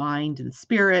body, mind, and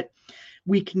spirit,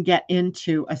 we can get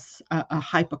into a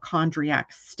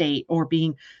hypochondriac state or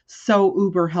being so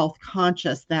uber health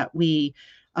conscious that we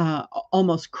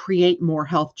almost create more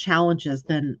health challenges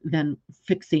than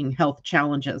fixing health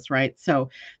challenges, right? So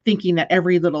thinking that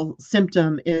every little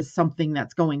symptom is something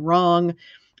that's going wrong.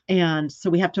 And so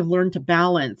we have to learn to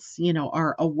balance,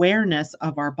 our awareness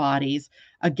of our bodies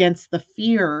against the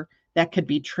fear that could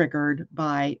be triggered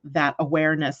by that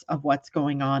awareness of what's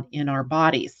going on in our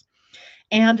bodies.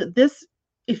 And this,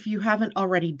 if you haven't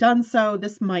already done so,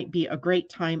 this might be a great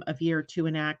time of year to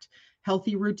enact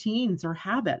healthy routines or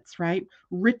habits, right?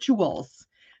 Rituals,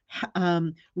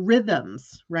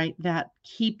 rhythms, right? That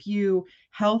keep you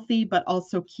healthy, but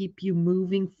also keep you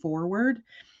moving forward.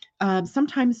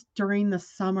 Sometimes during the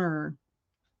summer,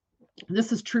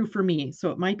 this is true for me,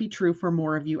 so it might be true for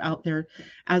more of you out there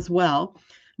as well,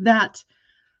 that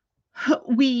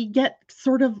we get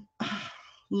sort of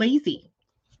lazy.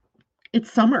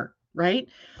 It's summer, right?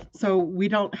 So we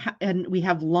don't and we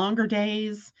have longer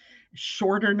days,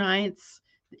 shorter nights.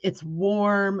 It's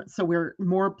warm, so we're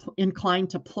more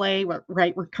inclined to play,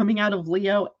 right? We're coming out of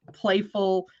Leo,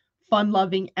 playful,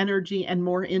 fun-loving energy, and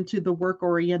more into the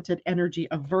work-oriented energy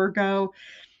of Virgo.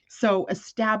 So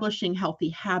establishing healthy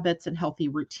habits and healthy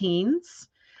routines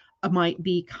might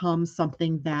become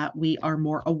something that we are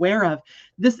more aware of.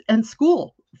 This and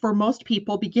school for most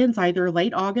people begins either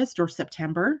late August or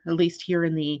September, at least here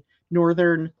in the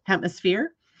northern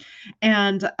hemisphere.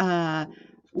 And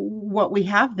what we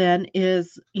have then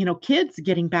is, kids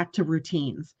getting back to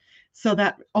routines. So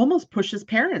that almost pushes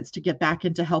parents to get back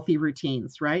into healthy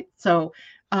routines, right? So,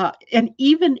 and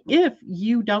even if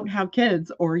you don't have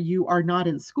kids or you are not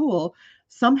in school,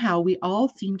 somehow we all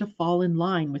seem to fall in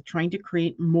line with trying to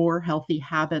create more healthy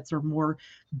habits or more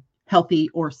healthy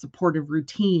or supportive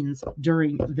routines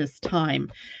during this time.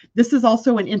 This is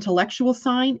also an intellectual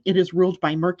sign. It is ruled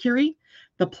by Mercury,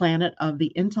 the planet of the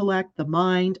intellect, the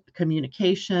mind,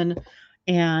 communication.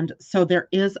 And so there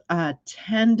is a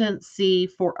tendency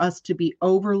for us to be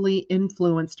overly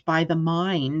influenced by the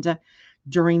mind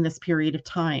during this period of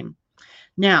time.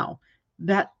 Now,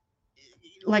 that,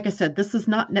 like I said, this is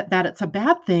not that it's a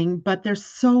bad thing, but there's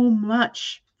so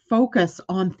much focus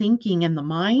on thinking in the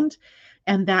mind,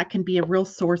 and that can be a real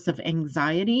source of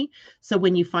anxiety. So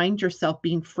when you find yourself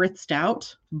being fritzed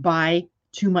out by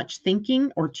too much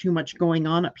thinking or too much going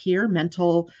on up here,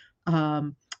 mental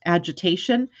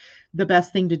agitation, the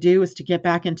best thing to do is to get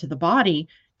back into the body,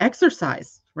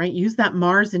 exercise, right? Use that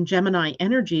Mars and Gemini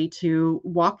energy to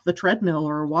walk the treadmill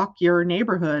or walk your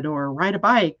neighborhood or ride a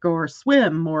bike or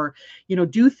swim or,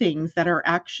 do things that are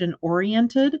action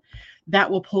oriented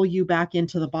that will pull you back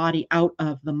into the body out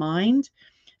of the mind.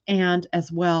 And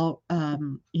as well,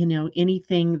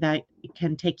 anything that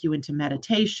can take you into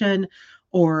meditation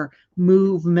or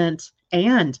movement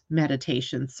and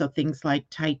meditation. So things like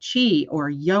Tai Chi or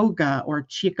yoga or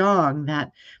Qigong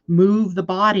that move the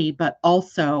body, but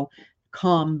also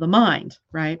calm the mind,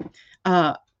 right?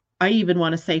 I even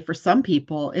want to say for some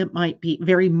people, it might be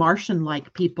very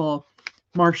Martian-like people,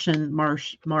 Mars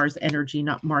energy,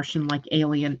 not Martian like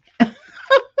alien,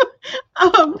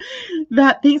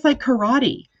 that things like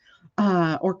karate,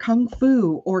 or kung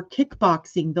fu or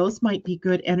kickboxing, those might be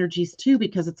good energies too,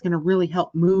 because it's going to really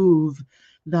help move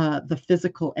the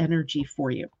physical energy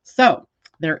for you. So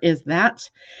there is that.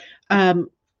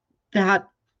 That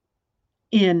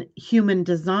in human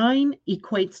design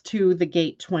equates to the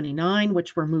gate 29,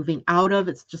 which we're moving out of.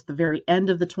 It's just the very end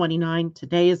of the 29.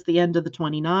 Today is the end of the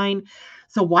 29.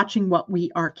 So watching what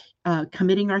we are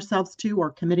committing ourselves to or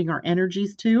committing our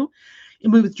energies to. It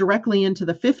moves directly into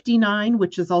the 59,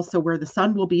 which is also where the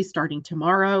sun will be starting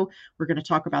tomorrow. We're going to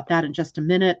talk about that in just a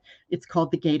minute. It's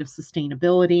called the gate of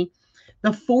sustainability.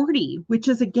 The 40, which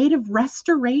is a gate of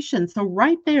restoration. So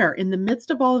right there in the midst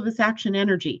of all of this action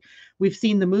energy, we've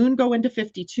seen the moon go into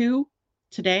 52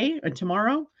 today and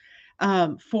tomorrow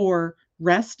for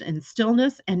rest and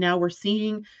stillness. And now we're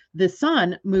seeing the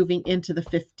sun moving into the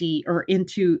 50 or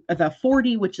into the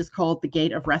 40, which is called the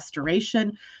gate of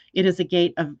restoration. It is a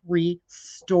gate of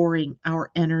restoring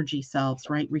our energy selves,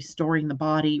 right? Restoring the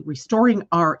body, restoring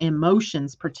our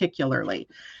emotions, particularly,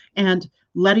 and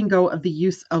letting go of the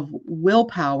use of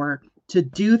willpower to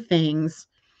do things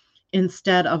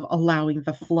instead of allowing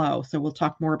the flow. So we'll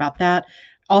talk more about that.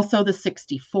 Also, the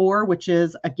 64, which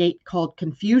is a gate called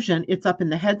confusion. It's up in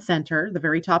the head center, the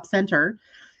very top center,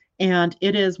 and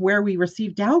it is where we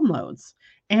receive downloads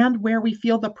and where we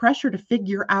feel the pressure to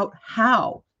figure out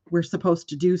how we're supposed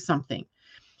to do something.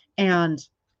 And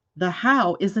the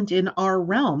how isn't in our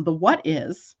realm, the what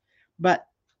is, but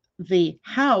the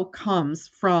how comes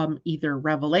from either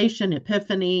revelation,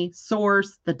 epiphany,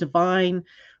 source, the divine,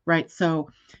 right? So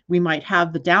we might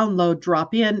have the download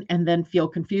drop in and then feel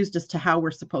confused as to how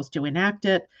we're supposed to enact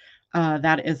it.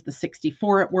 That is the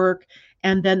 64 at work.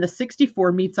 And then the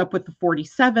 64 meets up with the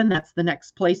 47. That's the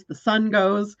next place the sun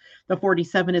goes. The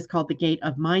 47 is called the gate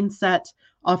of mindset.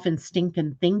 Often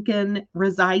stinking thinking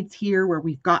resides here, where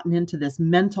we've gotten into this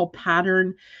mental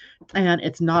pattern, and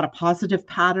it's not a positive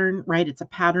pattern, right? It's a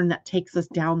pattern that takes us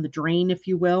down the drain, if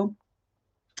you will.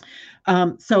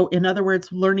 So in other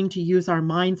words, learning to use our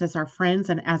minds as our friends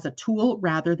and as a tool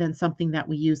rather than something that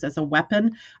we use as a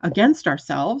weapon against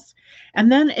ourselves.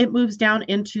 And then it moves down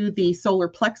into the solar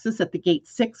plexus at the gate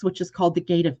 6, which is called the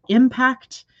gate of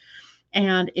impact.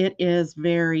 And it is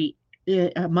very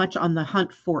much on the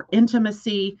hunt for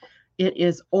intimacy. It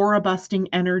is aura busting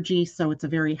energy, so it's a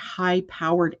very high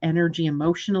powered energy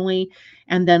emotionally.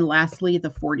 And then lastly,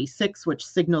 the 46, which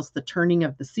signals the turning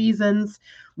of the seasons,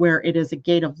 where it is a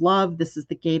gate of love. This is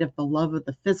the gate of the love of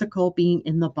the physical being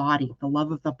in the body, the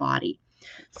love of the body.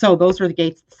 So those are the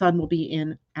gates the sun will be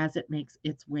in as it makes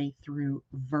its way through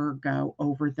Virgo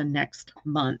over the next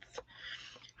month.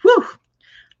 Whew.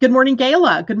 Good morning,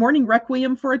 Gayla. Good morning,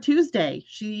 Requiem for a Tuesday.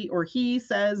 She or he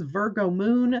says Virgo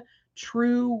moon,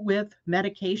 true with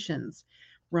medications,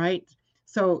 right?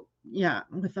 So yeah,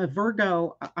 with a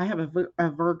Virgo, I have a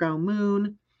Virgo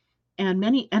moon and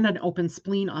an open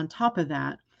spleen on top of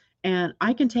that. And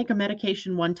I can take a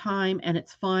medication one time and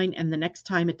it's fine, and the next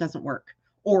time it doesn't work,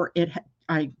 or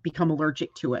I become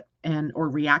allergic to it and or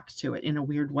react to it in a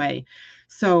weird way.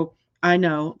 So I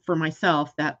know for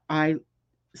myself that I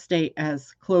stay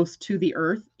as close to the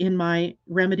earth in my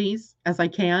remedies as I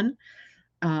can,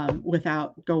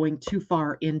 without going too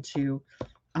far into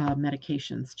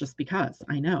medications, just because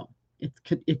I know it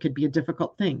could be a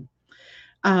difficult thing.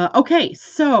 Okay,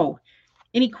 so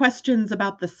any questions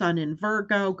about the sun in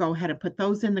Virgo? Go ahead and put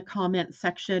those in the comment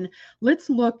section. Let's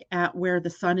look at where the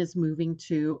sun is moving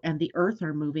to and the earth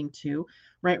are moving to,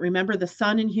 right? Remember, the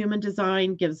sun in human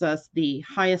design gives us the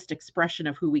highest expression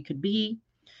of who we could be.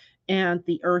 And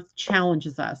the earth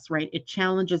challenges us, right? It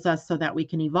challenges us so that we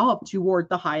can evolve toward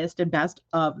the highest and best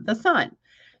of the sun.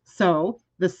 So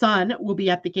the sun will be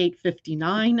at the gate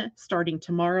 59 starting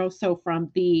tomorrow. So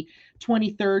from the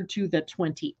 23rd to the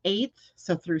 28th,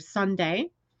 so through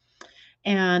Sunday.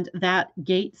 And that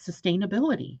gate,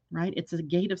 sustainability, right? It's a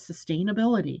gate of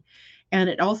sustainability. And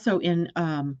it also in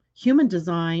human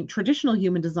design, traditional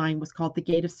human design was called the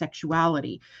gate of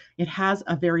sexuality. It has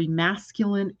a very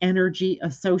masculine energy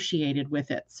associated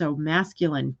with it. So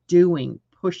masculine, doing,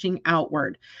 pushing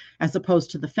outward, as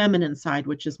opposed to the feminine side,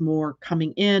 which is more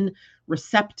coming in,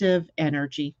 receptive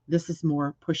energy. This is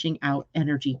more pushing out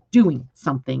energy, doing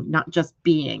something, not just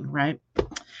being, right?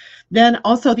 Then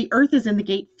also the earth is in the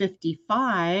gate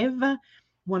 55,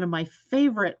 one of my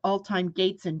favorite all-time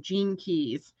gates and gene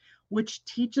keys, which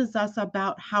teaches us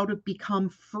about how to become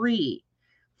free.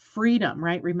 Freedom,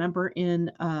 right? Remember in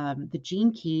the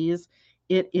gene keys,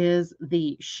 it is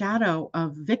the shadow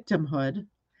of victimhood.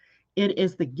 It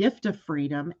is the gift of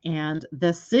freedom and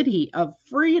the city of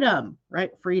freedom,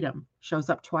 right? Freedom shows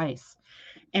up twice.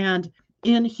 And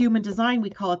in human design, we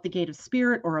call it the gate of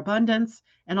spirit or abundance.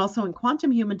 And also in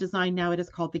quantum human design, now it is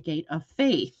called the gate of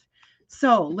faith.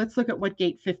 So let's look at what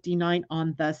gate 59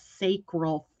 on the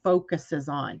sacral focuses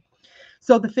on.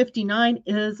 So the 59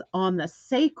 is on the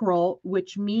sacral,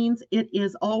 which means it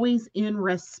is always in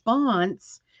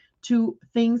response to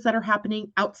things that are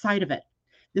happening outside of it.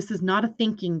 This is not a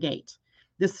thinking gate.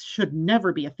 This should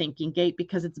never be a thinking gate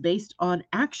because it's based on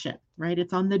action, right?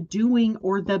 It's on the doing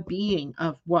or the being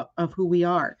of who we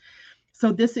are.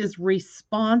 So this is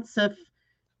responsive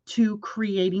to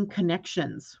creating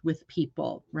connections with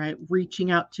people, right?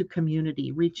 Reaching out to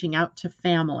community, reaching out to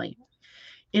family.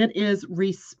 It is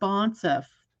responsive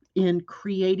in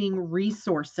creating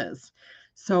resources.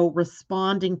 So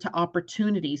responding to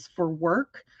opportunities for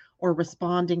work or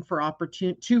responding for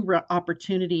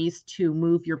opportunities to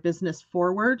move your business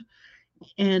forward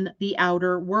in the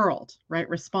outer world, right?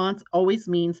 Response always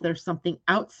means there's something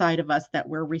outside of us that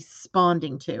we're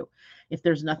responding to. If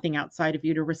there's nothing outside of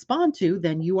you to respond to,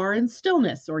 then you are in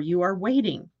stillness or you are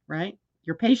waiting, right?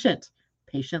 You're patient,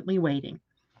 patiently waiting.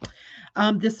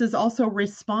 This is also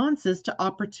responses to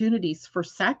opportunities for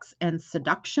sex and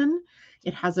seduction.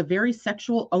 It has a very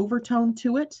sexual overtone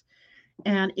to it.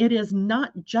 And it is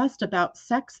not just about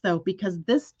sex, though, because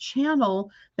this channel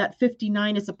that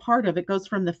 59 is a part of, it goes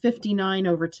from the 59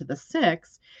 over to the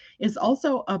 6, is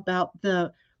also about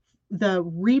the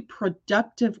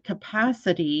reproductive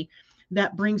capacity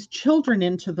that brings children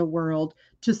into the world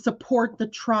to support the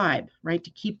tribe, right?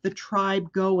 To keep the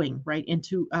tribe going, right?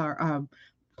 Into our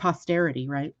posterity,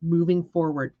 right? Moving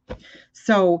forward.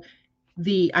 So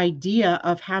the idea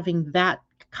of having that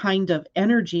kind of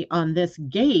energy on this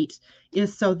gate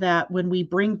is so that when we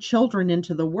bring children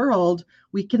into the world,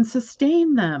 we can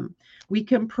sustain them. We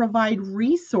can provide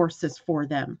resources for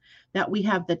them, that we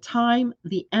have the time,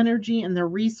 the energy, and the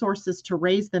resources to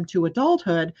raise them to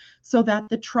adulthood so that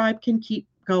the tribe can keep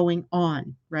going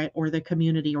on, right? Or the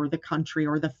community or the country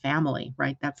or the family,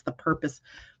 right? That's the purpose,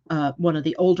 one of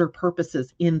the older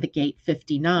purposes in the gate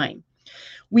 59.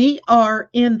 We are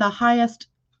in the highest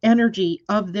energy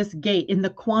of this gate, in the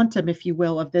quantum, if you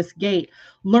will, of this gate,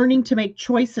 learning to make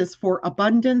choices for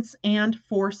abundance and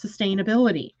for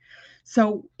sustainability.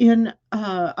 So in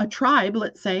a tribe,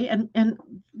 let's say, and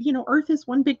Earth is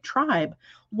one big tribe.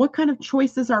 What kind of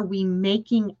choices are we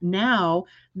making now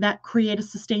that create a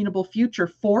sustainable future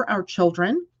for our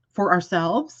children, for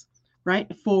ourselves,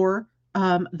 right? For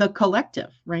the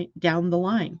collective, right? Down the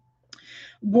line.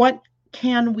 What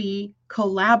can we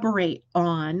collaborate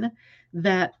on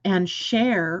that and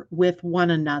share with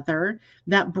one another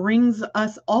that brings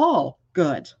us all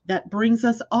good, that brings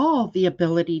us all the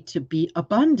ability to be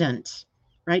abundant,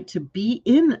 right? To be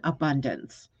in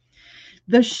abundance.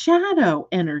 The shadow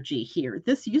energy here,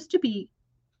 this used to be,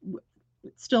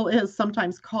 it still is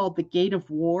sometimes called the gate of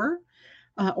war,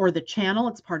 or the channel.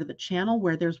 It's part of the channel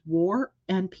where there's war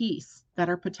and peace that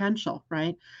are potential,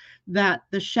 right? That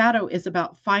the shadow is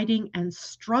about fighting and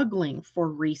struggling for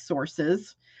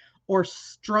resources or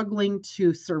struggling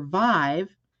to survive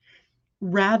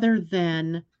rather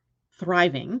than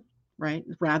thriving, right?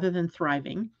 Rather than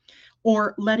thriving,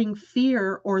 or letting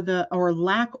fear or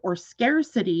lack or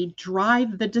scarcity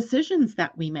drive the decisions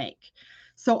that we make.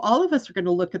 So all of us are going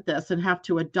to look at this and have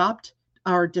to adopt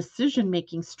our decision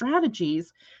making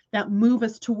strategies that move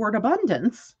us toward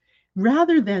abundance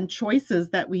rather than choices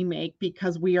that we make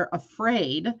because we are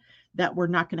afraid that we're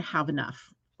not going to have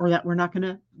enough or that we're not going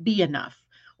to be enough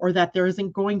or that there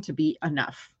isn't going to be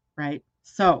enough, right?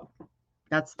 So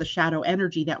that's the shadow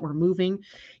energy that we're moving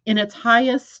in its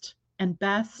highest and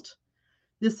best.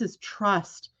 This is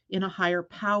trust in a higher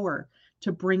power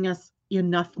to bring us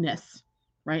enoughness,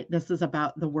 right? This is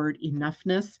about the word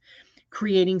enoughness,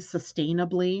 creating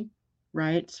sustainably,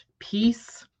 right?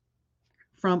 Peace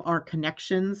from our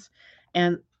connections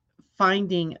and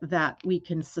finding that we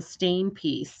can sustain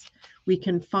peace. We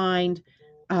can find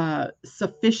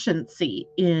sufficiency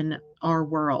in our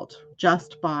world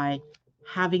just by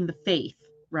having the faith,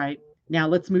 right? Now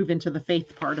let's move into the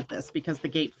faith part of this because the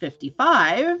gate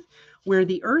 55, where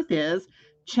the earth is,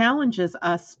 challenges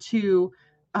us to,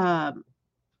 there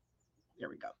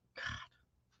we go.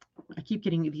 God, I keep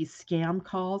getting these scam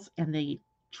calls and they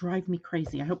drive me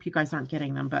crazy. I hope you guys aren't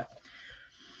getting them, but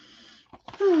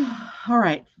all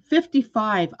right.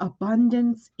 55,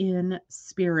 abundance in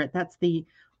spirit. That's the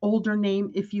older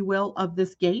name, if you will, of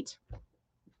this gate.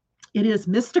 It is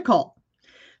mystical.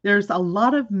 There's a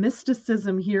lot of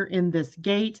mysticism here in this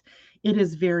gate. It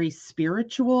is very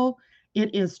spiritual.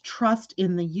 It is trust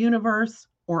in the universe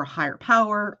or higher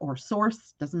power or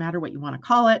source. Doesn't matter what you want to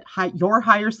call it. Your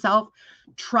higher self.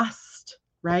 Trust,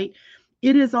 right?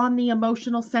 It is on the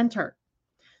emotional center.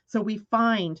 So we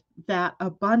find that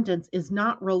abundance is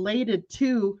not related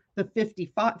to the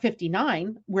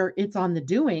 59, where it's on the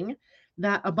doing.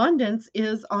 That abundance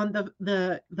is on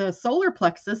the solar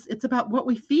plexus. It's about what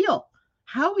we feel,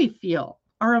 how we feel,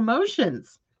 our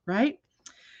emotions, right?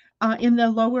 In the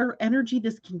lower energy,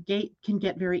 this can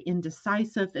get very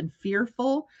indecisive and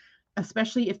fearful,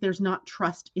 especially if there's not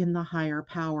trust in the higher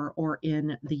power or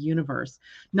in the universe,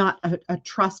 not a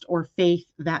trust or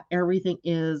faith that everything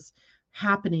is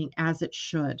happening as it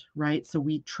should, right? So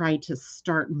we try to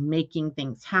start making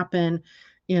things happen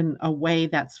in a way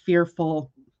that's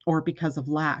fearful or because of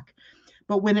lack.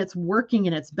 But when it's working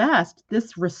in its best,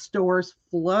 this restores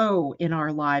flow in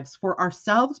our lives for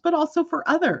ourselves, but also for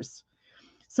others.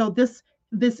 So this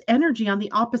this energy on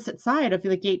the opposite side of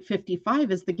the gate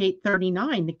 55 is the gate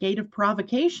 39, the gate of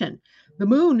provocation. The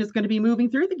moon is going to be moving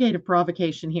through the gate of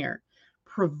provocation here,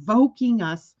 provoking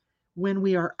us when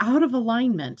we are out of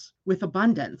alignment with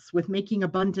abundance, with making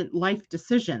abundant life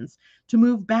decisions, to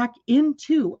move back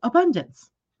into abundance,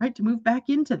 right? To move back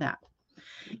into that.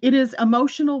 It is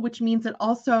emotional, which means it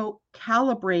also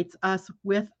calibrates us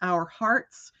with our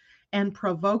hearts and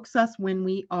provokes us when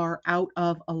we are out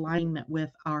of alignment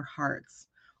with our hearts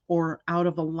or out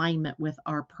of alignment with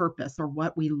our purpose or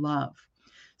what we love.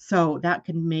 So that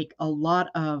can make a lot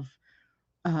of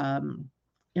um,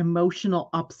 emotional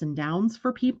ups and downs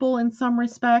for people in some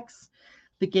respects.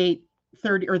 The gate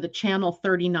 30 or the channel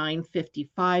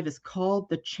 3955 is called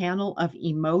the channel of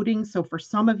emoting. So for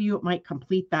some of you, it might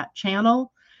complete that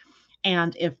channel.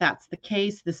 And if that's the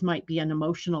case, this might be an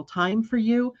emotional time for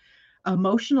you.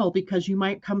 Emotional because you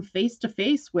might come face to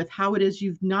face with how it is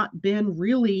you've not been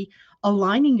really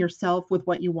aligning yourself with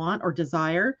what you want or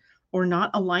desire, or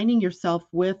not aligning yourself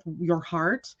with your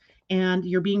heart. And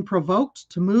you're being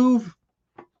provoked to move,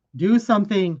 do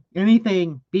something,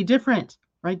 anything, be different,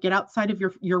 right? Get outside of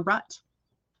your rut,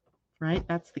 right?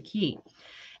 That's the key.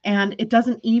 And it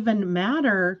doesn't even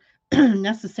matter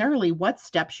necessarily what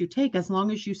steps you take, as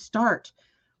long as you start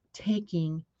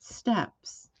taking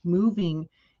steps, moving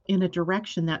in a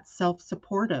direction that's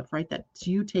self-supportive, right? That's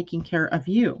you taking care of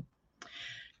you.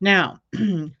 Now,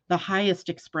 the highest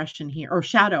expression here, or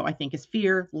shadow, I think, is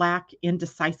fear, lack,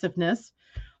 indecisiveness,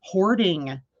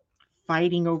 hoarding,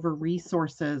 fighting over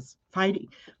resources,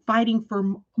 fighting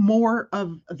for more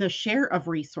of the share of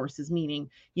resources, meaning,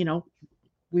 you know,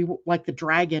 we like the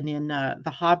dragon in the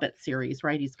Hobbit series,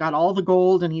 right? He's got all the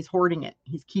gold and he's hoarding it.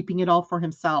 He's keeping it all for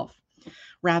himself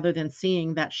rather than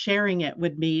seeing that sharing it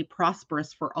would be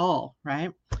prosperous for all,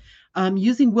 right?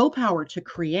 Using willpower to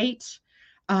create,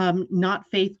 not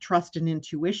faith, trust, and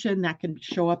intuition. That can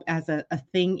show up as a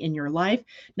thing in your life.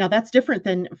 Now, that's different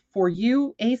than for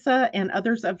you, Asa, and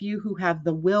others of you who have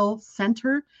the will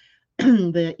center,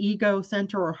 the ego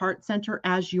center or heart center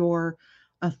as your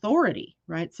authority,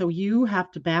 right? So you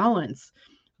have to balance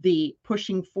the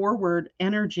pushing forward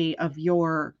energy of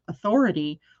your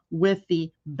authority with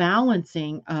the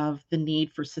balancing of the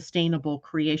need for sustainable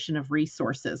creation of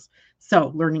resources.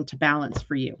 So learning to balance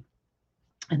for you.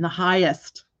 And the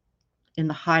highest, in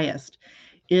the highest,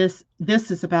 is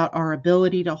this is about our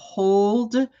ability to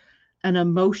hold an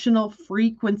emotional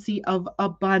frequency of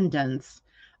abundance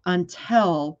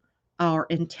until our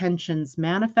intentions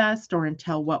manifest, or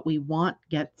until what we want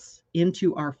gets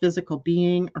into our physical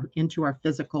being or into our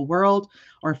physical world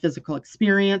or physical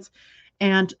experience.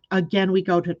 And again, we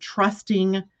go to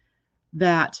trusting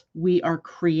that we are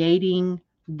creating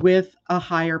with a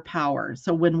higher power.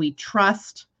 So when we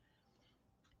trust,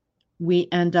 we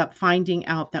end up finding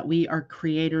out that we are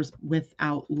creators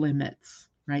without limits,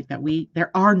 right? That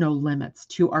there are no limits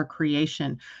to our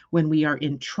creation when we are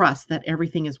in trust that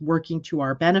everything is working to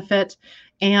our benefit,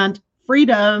 and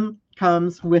freedom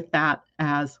comes with that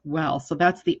as well. So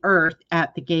that's the earth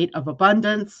at the gate of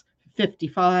abundance,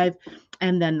 55,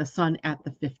 and then the sun at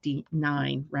the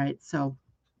 59, right? So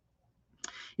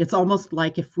it's almost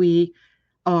like if we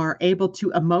are able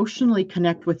to emotionally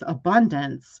connect with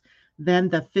abundance, then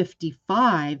the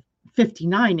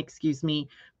 59, excuse me,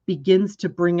 begins to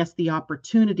bring us the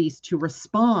opportunities to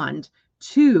respond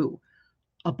to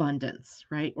abundance,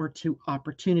 right? Or to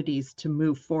opportunities to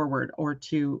move forward or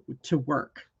to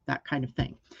work, that kind of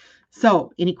thing.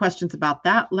 So any questions about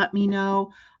that, let me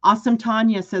know. Awesome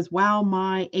Tanya says, wow,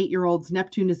 my 8-year-old's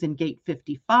Neptune is in gate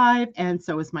 55, and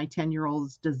so is my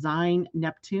 10-year-old's design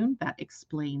Neptune. That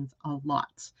explains a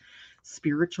lot.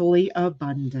 Spiritually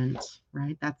abundant,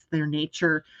 right? That's their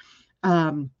nature.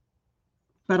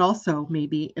 But also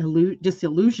maybe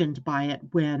disillusioned by it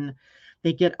when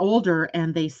they get older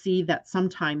and they see that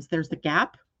sometimes there's a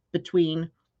gap between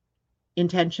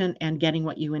intention and getting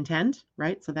what you intend,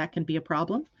 right? So that can be a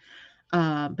problem.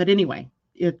 But anyway,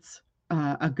 it's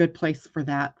a good place for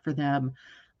that for them.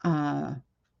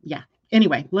 Yeah.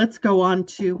 Anyway, let's go on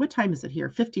to, what time is it here?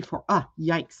 54.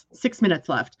 Yikes. 6 minutes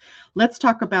left. Let's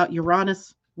talk about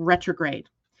Uranus retrograde.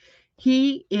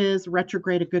 He is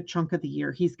retrograde a good chunk of the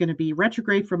year. He's going to be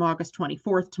retrograde from August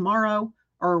 24th, tomorrow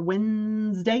or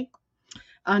Wednesday,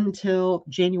 until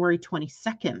January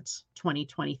 22nd,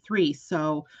 2023.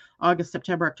 So August,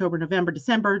 September, October, November,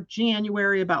 December,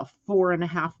 January, about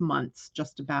 4.5 months,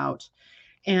 just about.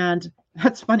 And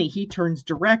that's funny. He turns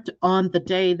direct on the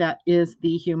day that is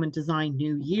the Human Design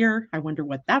New Year. I wonder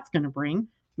what that's going to bring.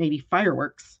 Maybe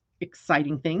fireworks,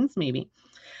 exciting things, maybe.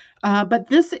 But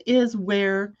this is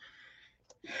where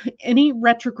Any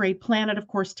retrograde planet, of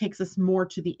course, takes us more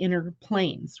to the inner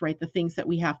planes, right? The things that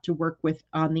we have to work with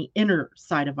on the inner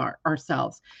side of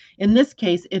ourselves. In this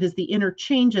case, it is the inner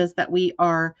changes that we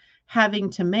are having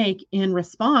to make in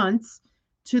response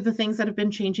to the things that have been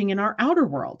changing in our outer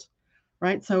world,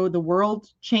 right? So the world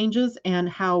changes, and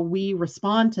how we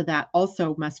respond to that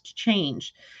also must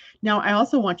change. Now, I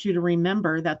also want you to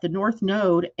remember that the North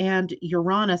Node and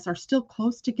Uranus are still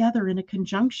close together in a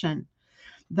conjunction.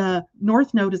 The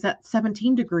North Node is at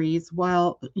 17 degrees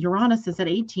while Uranus is at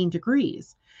 18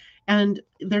 degrees. And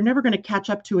they're never going to catch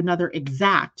up to another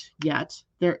exact yet.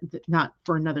 They're not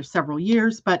for another several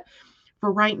years, but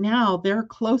for right now, they're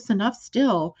close enough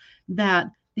still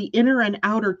that the inner and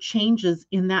outer changes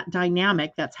in that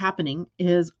dynamic that's happening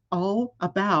is all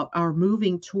about our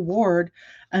moving toward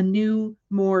a new,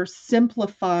 more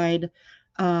simplified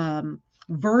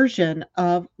version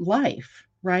of life,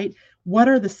 right? What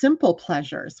are the simple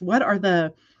pleasures? What are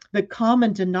the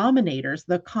common denominators,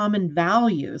 the common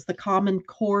values, the common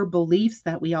core beliefs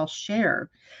that we all share?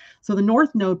 So the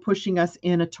North Node pushing us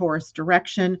in a Taurus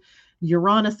direction,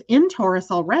 Uranus in Taurus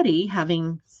already,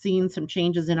 having seen some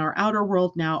changes in our outer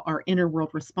world, now our inner world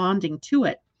responding to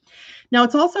it. Now,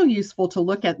 it's also useful to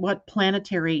look at what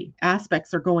planetary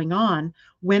aspects are going on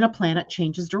when a planet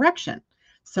changes direction.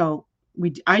 So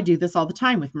I do this all the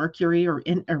time with Mercury or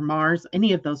Mars,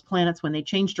 any of those planets when they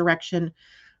change direction,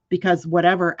 because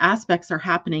whatever aspects are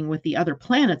happening with the other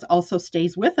planets also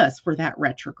stays with us for that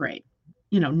retrograde.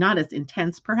 Not as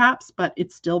intense perhaps, but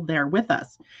it's still there with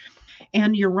us.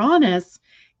 And Uranus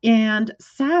and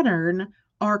Saturn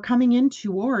are coming in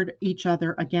toward each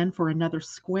other again for another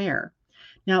square.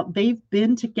 Now, they've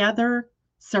been together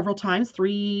several times,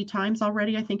 3 times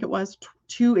already, I think it was,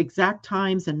 2 exact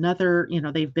times. Another,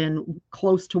 they've been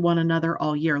close to one another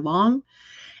all year long.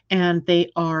 And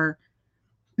they are,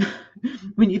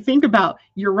 when you think about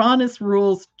Uranus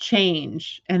rules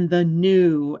change and the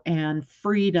new and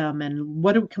freedom and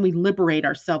what can we liberate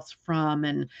ourselves from,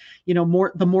 and the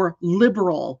more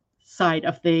liberal side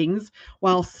of things,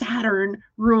 while Saturn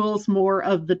rules more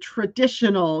of the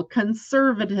traditional,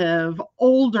 conservative,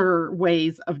 older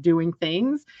ways of doing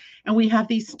things. And we have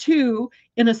these two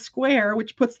in a square,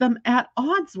 which puts them at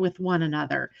odds with one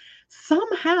another.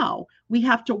 Somehow we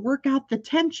have to work out the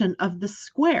tension of the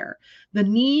square, the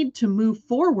need to move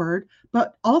forward,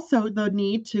 but also the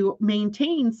need to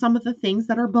maintain some of the things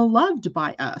that are beloved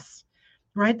by us,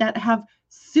 right? That have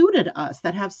suited us,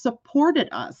 that have supported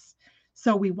us.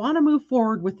 So we want to move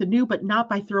forward with the new, but not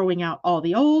by throwing out all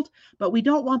the old, but we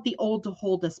don't want the old to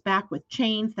hold us back with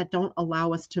chains that don't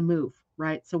allow us to move,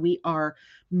 right? So we are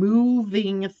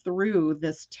moving through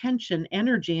this tension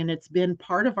energy, and it's been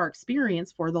part of our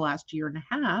experience for the last year and a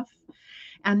half.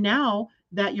 And now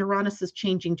that Uranus is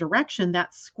changing direction,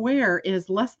 that square is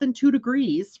less than 2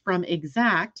 degrees from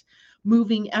exact,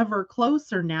 moving ever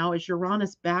closer now as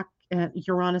Uranus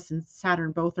and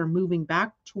Saturn both are moving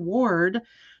back toward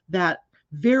that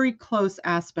very close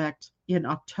aspect in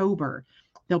October.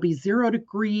 They'll be 0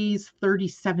 degrees,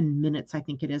 37 minutes, I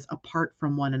think it is, apart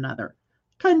from one another.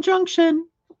 Conjunction.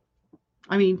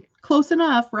 I mean, close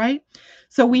enough, right?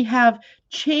 So we have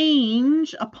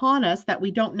change upon us that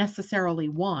we don't necessarily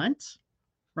want,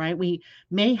 right? We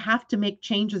may have to make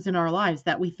changes in our lives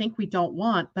that we think we don't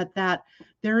want, but that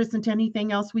there isn't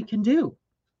anything else we can do,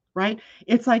 right?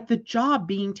 It's like the job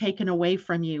being taken away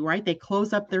from you, right? They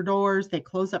close up their doors, they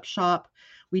close up shop.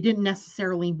 We didn't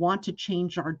necessarily want to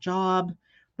change our job,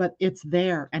 but it's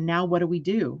there. And now what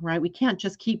do, right? We can't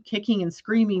just keep kicking and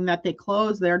screaming that they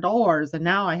close their doors and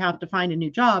now I have to find a new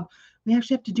job. We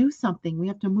actually have to do something. We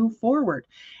have to move forward.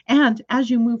 And as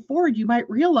you move forward, you might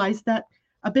realize that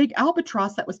a big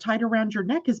albatross that was tied around your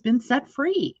neck has been set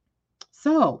free.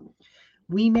 So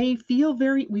we may feel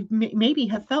we maybe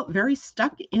have felt very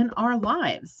stuck in our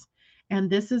lives. And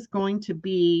this is going to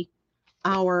be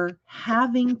our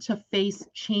having to face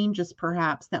changes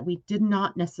perhaps that we did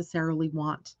not necessarily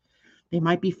want. They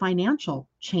might be financial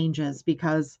changes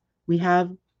because we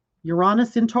have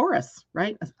Uranus in Taurus,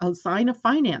 right? A sign of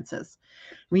finances.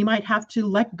 We might have to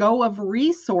let go of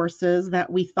resources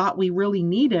that we thought we really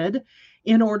needed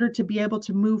in order to be able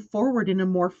to move forward in a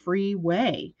more free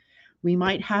way. We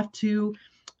might have to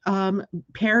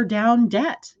pare down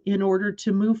debt in order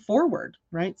to move forward,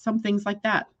 right? Some things like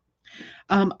that.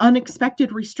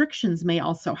 Unexpected restrictions may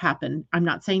also happen. I'm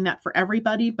not saying that for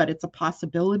everybody, but it's a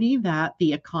possibility that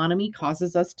the economy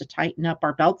causes us to tighten up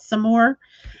our belts some more.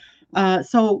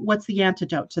 So what's the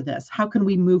antidote to this? How can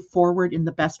we move forward in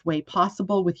the best way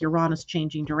possible with Uranus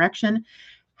changing direction?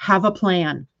 Have a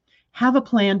plan. Have a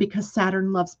plan because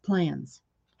Saturn loves plans.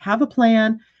 Have a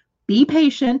plan. Be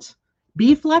patient.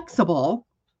 Be flexible,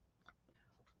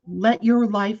 let your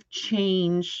life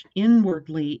change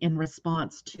inwardly in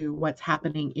response to what's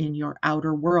happening in your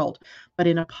outer world, but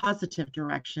in a positive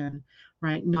direction,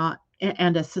 right? Not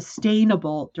and a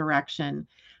sustainable direction,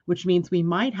 which means we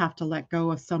might have to let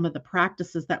go of some of the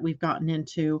practices that we've gotten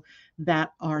into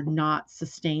that are not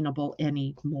sustainable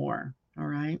anymore. All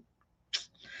right.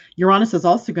 Uranus is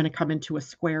also going to come into a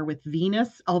square with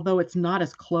Venus, although it's not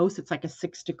as close. It's like a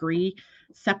 6 degree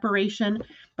separation,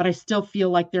 but I still feel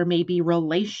like there may be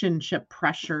relationship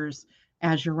pressures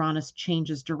as Uranus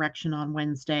changes direction on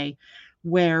Wednesday,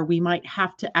 where we might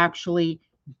have to actually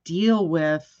deal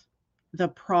with the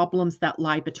problems that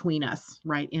lie between us,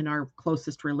 right, in our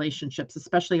closest relationships,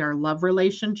 especially our love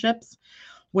relationships,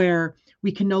 where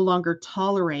we can no longer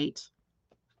tolerate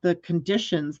the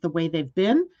conditions the way they've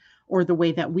been or the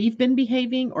way that we've been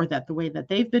behaving or that the way that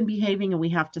they've been behaving, and we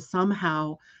have to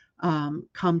somehow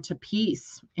come to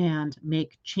peace and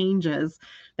make changes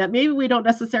that maybe we don't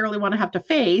necessarily want to have to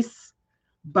face,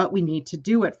 but we need to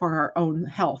do it for our own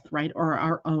health, right, or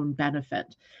our own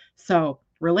benefit. So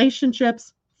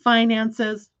relationships,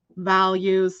 finances,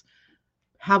 values,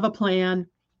 have a plan,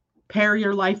 pare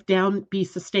your life down, be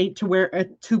sustained to where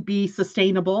to be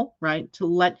sustainable, right? To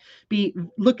let be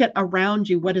look at around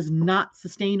you what is not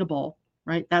sustainable,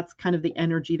 right? That's kind of the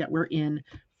energy that we're in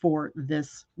for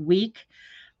this week.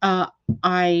 Uh,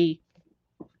 I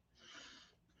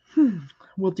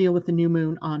will deal with the new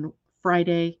moon on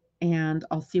Friday, and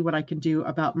I'll see what I can do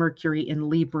about Mercury in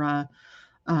Libra.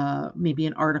 Maybe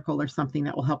an article or something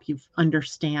that will help you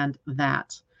understand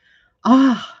that.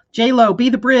 J Lo, be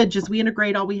the bridge as we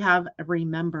integrate all we have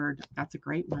remembered. That's a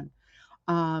great one.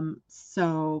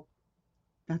 So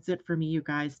that's it for me, you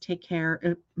guys. Take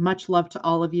care. Much love to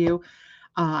all of you.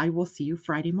 I will see you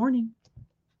Friday morning.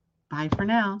 Bye for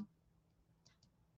now.